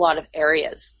in a lot of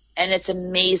areas, and it's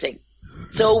amazing.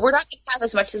 So we're not going to have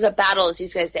as much as a battle as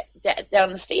these guys down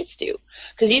in the States do,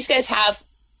 because these guys have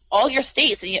all your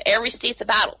states, and every state's a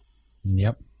battle.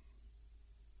 Yep.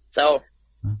 So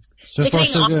far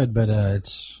so good, but it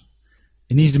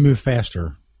needs to move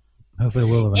faster. Hopefully it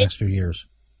will over the next few years.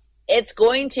 It's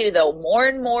going to, though. More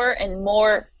and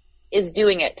more is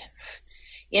doing it.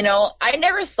 You know, I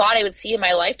never thought I would see in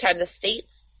my lifetime the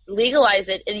states legalize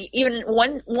it, and even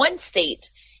one state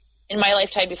in my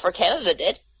lifetime before Canada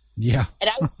did. Yeah. And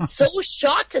I was so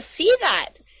shocked to see that.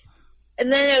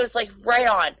 And then it was like right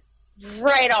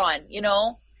on, you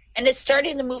know. And it's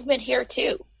starting the movement here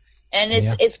too. And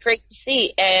it's great to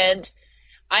see. And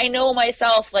I know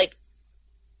myself, like,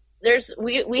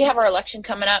 we have our election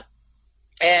coming up.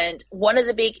 And one of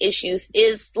the big issues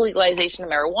is the legalization of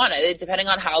marijuana, depending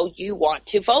on how you want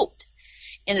to vote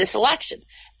in this election.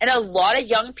 And a lot of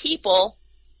young people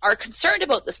are concerned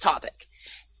about this topic,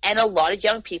 and a lot of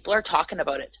young people are talking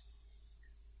about it.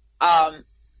 I'm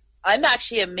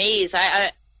actually amazed.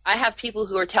 I have people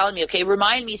who are telling me, okay,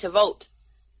 remind me to vote,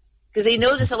 because they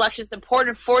know this election is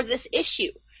important for this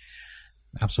issue.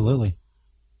 Absolutely.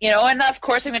 And of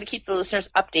course I'm going to keep the listeners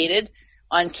updated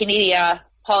on Canadian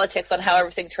politics, on how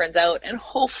everything turns out, and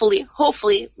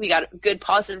hopefully we got a good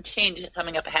positive change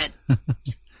coming up ahead.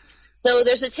 So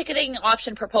there's a ticketing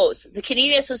option proposed. The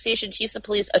Canadian Association of Chiefs of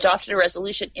Police adopted a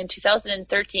resolution in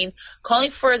 2013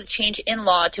 calling for the change in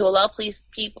law to allow police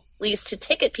to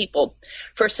ticket people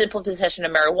for simple possession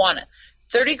of marijuana,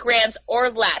 30 grams or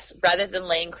less, rather than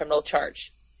laying criminal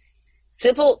charge.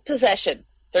 Simple possession,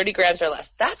 30 grams or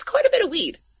less. That's quite a bit of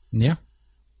weed. Yeah.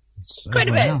 It's quite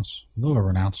a bit. A little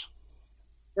over an ounce.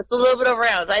 That's a little bit over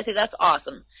an ounce. I think that's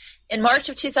awesome. In March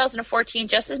of 2014,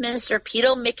 Justice Minister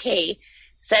Peter MacKay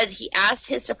said he asked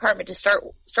his department to start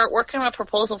working on a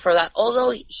proposal for that,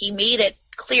 although he made it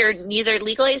clear neither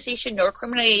legalization nor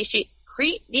decriminalization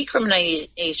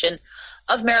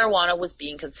of marijuana was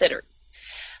being considered.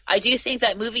 I do think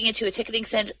that moving into a ticketing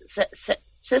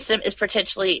system is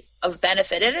potentially of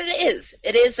benefit, and it is.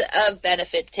 It is of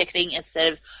benefit, ticketing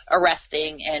instead of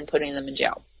arresting and putting them in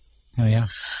jail. Oh, yeah.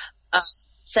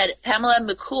 Said Pamela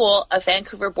McCool, a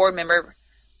Vancouver board member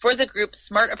for the group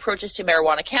Smart Approaches to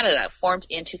Marijuana Canada, formed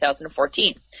in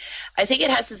 2014. I think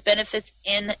it has its benefits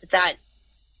in that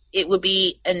it would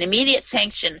be an immediate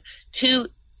sanction to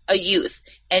a youth,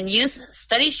 and youth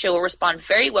studies show will respond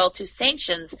very well to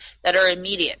sanctions that are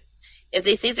immediate. If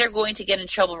they think they're going to get in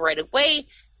trouble right away,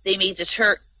 they may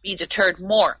be deterred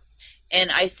more.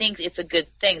 And I think it's a good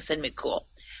thing, said McCool.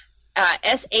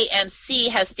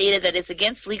 SAMC has stated that it's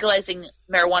against legalizing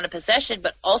marijuana possession,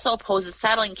 but also opposes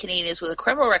saddling Canadians with a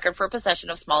criminal record for possession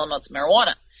of small amounts of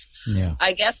marijuana. Yeah.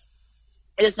 I guess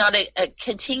it is not a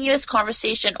continuous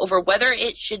conversation over whether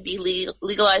it should be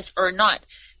legalized or not,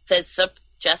 said Sup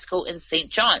Jesco in St.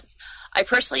 John's. I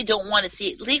personally don't want to see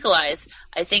it legalized.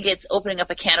 I think it's opening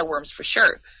up a can of worms for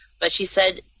sure. But she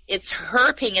said it's her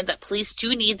opinion that police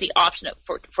do need the option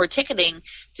for ticketing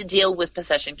to deal with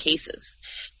possession cases.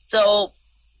 So,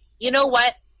 you know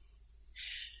what?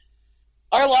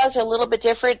 Our laws are a little bit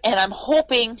different, and I'm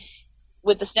hoping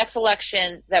with this next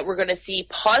election that we're going to see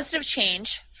positive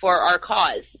change for our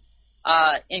cause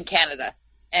in Canada.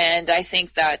 And I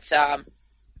think that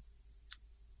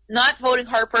not voting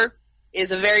Harper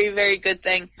is a very, very good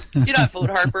thing. Do not vote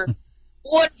Harper.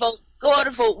 Go and vote. Go out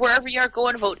and vote. Wherever you are, go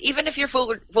and vote. Even if you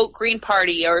vote Green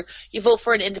Party or you vote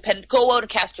for an independent, go out and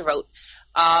cast your vote.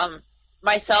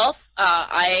 Myself,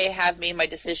 I have made my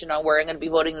decision on where I'm going to be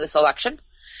voting this election.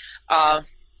 I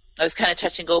was kind of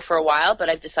touch and go for a while, but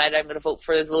I've decided I'm going to vote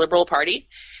for the Liberal Party.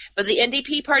 But the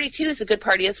NDP Party, too, is a good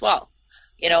party as well.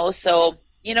 So,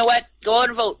 you know what? Go out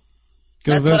and vote.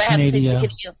 That's what I have to say to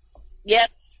you.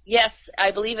 Yes,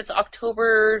 I believe it's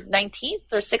October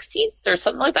 19th or 16th or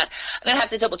something like that. I'm going to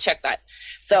have to double-check that.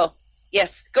 So,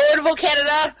 yes, go out and vote,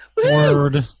 Canada.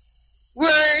 Woo!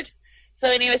 Word. So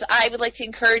anyways, I would like to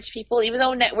encourage people, even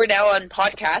though we're now on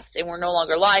podcast and we're no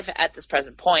longer live at this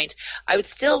present point, I would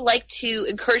still like to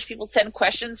encourage people to send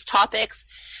questions, topics.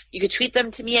 You can tweet them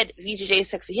to me at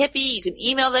VJJSexyHippie. You can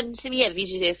email them to me at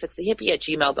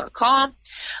VJJSexyHippie@gmail.com.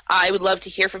 I would love to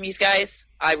hear from you guys.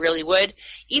 I really would.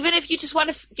 Even if you just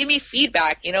want to give me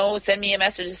feedback, send me a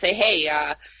message and say, hey,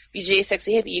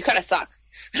 VJJSexyHippie, you kind of suck.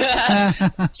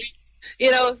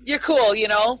 You're cool,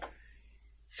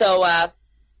 So,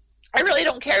 I really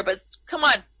don't care, but come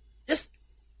on, just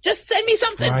send me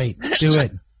something. Right, do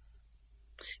it.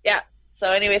 Yeah.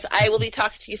 So, anyways, I will be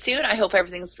talking to you soon. I hope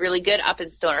everything's really good up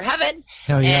in Stoner Heaven.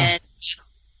 Hell yeah. And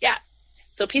yeah.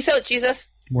 So, peace out, Jesus.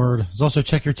 Word. There's also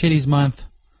Check Your Titties Month.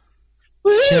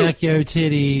 Woo-hoo! Check your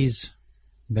titties.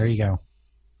 There you go.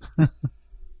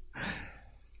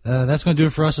 That's going to do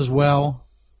it for us as well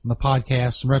on the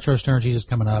podcast. Some Retro Stoner Jesus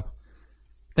coming up.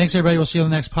 Thanks, everybody. We'll see you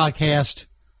on the next podcast.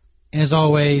 And as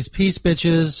always, peace,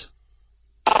 bitches.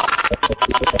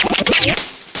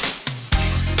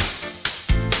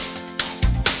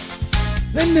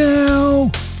 And now,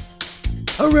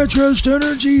 a Retro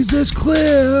Stoner Jesus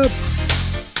clip.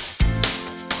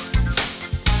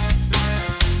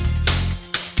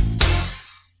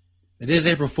 It is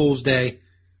April Fool's Day.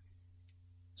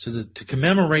 So to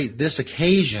commemorate this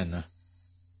occasion,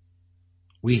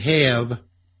 we have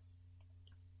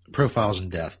profiles in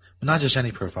death. But not just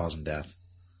any profiles in death.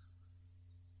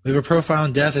 We have a profile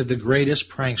in death of the greatest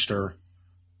prankster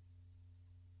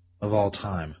of all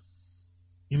time.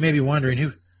 You may be wondering,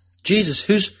 who's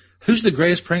the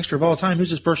greatest prankster of all time?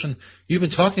 Who's this person you've been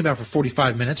talking about for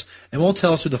 45 minutes and won't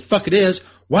tell us who the fuck it is?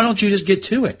 Why don't you just get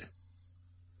to it?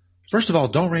 First of all,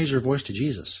 don't raise your voice to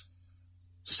Jesus.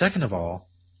 Second of all,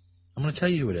 I'm going to tell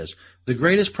you who it is. The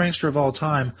greatest prankster of all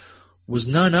time was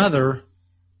none other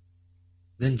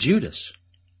than Judas.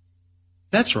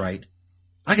 That's right.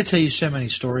 I could tell you so many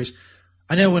stories.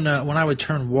 I know when I would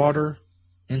turn water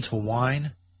into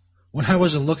wine, when I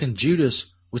wasn't looking, Judas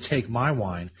would take my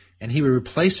wine and he would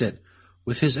replace it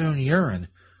with his own urine,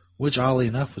 which oddly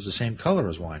enough was the same color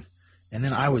as wine. And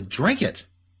then I would drink it.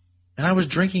 And I was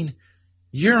drinking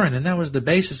urine, and that was the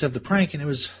basis of the prank. And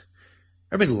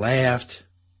everybody laughed.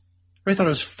 Everybody thought it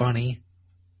was funny.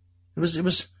 It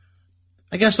was.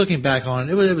 I guess looking back on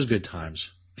it, it was good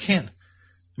times. I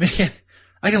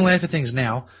can laugh at things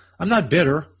now. I'm not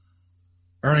bitter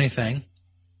or anything.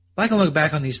 But I can look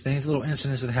back on these things, little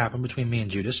incidents that happened between me and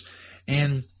Judas,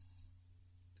 and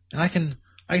I can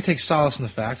take solace in the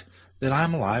fact that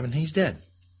I'm alive and he's dead.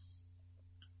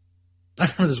 I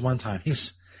remember this one time.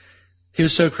 He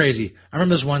was so crazy. I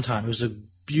remember this one time. It was a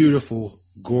beautiful,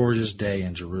 gorgeous day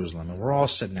in Jerusalem, and we're all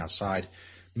sitting outside.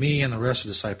 Me and the rest of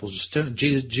the disciples.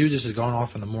 Judas had gone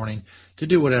off in the morning to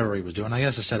do whatever he was doing. I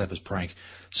guess to set up his prank.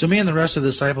 So me and the rest of the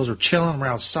disciples are chilling. We're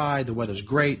outside. The weather's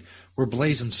great. We're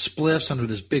blazing spliffs under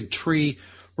this big tree.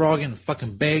 We're all getting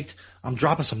fucking baked. I'm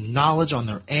dropping some knowledge on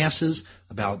their asses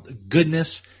about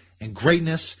goodness and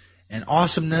greatness and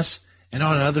awesomeness and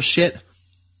all that other shit.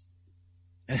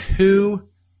 And who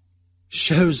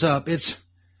shows up? It's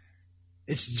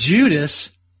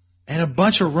Judas and a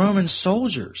bunch of Roman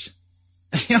soldiers.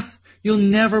 You'll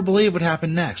never believe what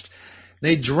happened next.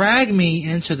 They drag me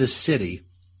into the city.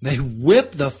 They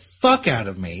whip the fuck out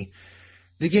of me.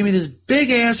 They gave me this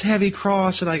big-ass heavy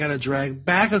cross that I got to drag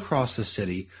back across the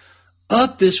city,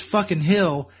 up this fucking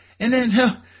hill, and then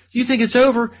you think it's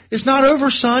over. It's not over,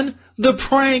 son. The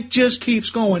prank just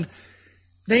keeps going.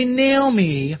 They nail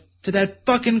me to that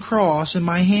fucking cross in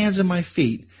my hands and my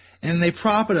feet, and they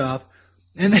prop it up,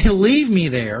 and they leave me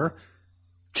there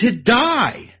to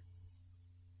die.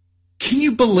 Can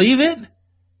you believe it?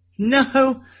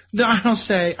 No,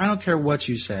 I don't care what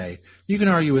you say. You can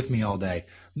argue with me all day.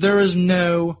 There is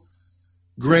no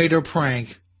greater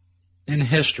prank in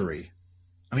history.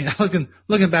 I mean,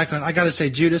 looking back on it, I got to say,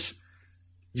 Judas,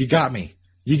 you got me.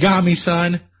 You got me,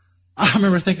 son. I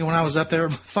remember thinking when I was up there,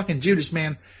 fucking Judas,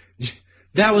 man,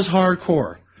 that was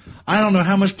hardcore. I don't know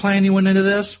how much planning went into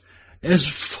this. It's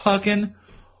fucking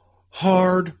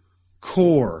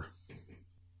hardcore.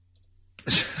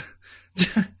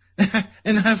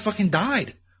 And then I fucking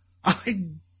died. I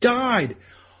died.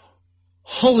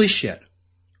 Holy shit.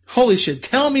 Holy shit.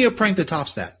 Tell me a prank that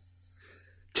tops that.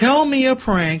 Tell me a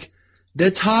prank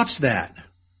that tops that.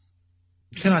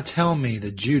 You cannot tell me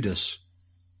that Judas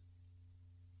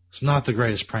is not the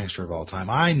greatest prankster of all time.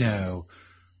 I know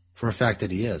for a fact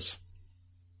that he is.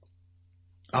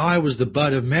 I was the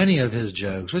butt of many of his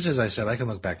jokes, which, as I said, I can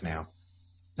look back now.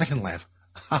 I can laugh.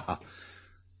 I'm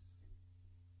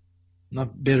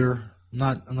not bitter.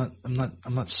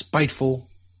 I'm not spiteful.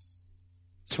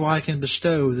 That's why I can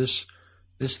bestow this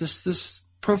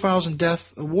Profiles in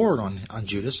Death award on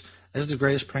Judas as the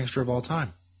greatest prankster of all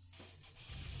time.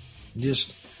 You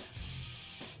just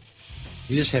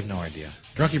have no idea.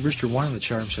 Drunky Brewster 1 in the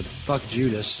chat room said, "Fuck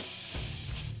Judas."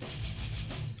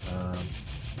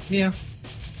 Yeah,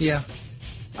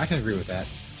 I can agree with that.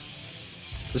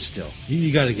 But still,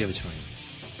 you got to give it to him.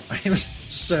 It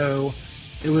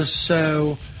was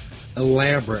so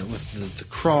elaborate with the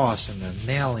cross and the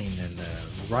nailing and the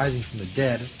rising from the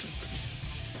dead.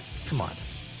 Come on.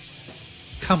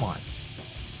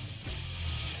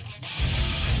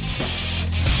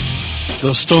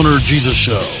 The Stoner Jesus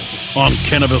Show on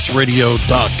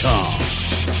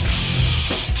CannabisRadio.com.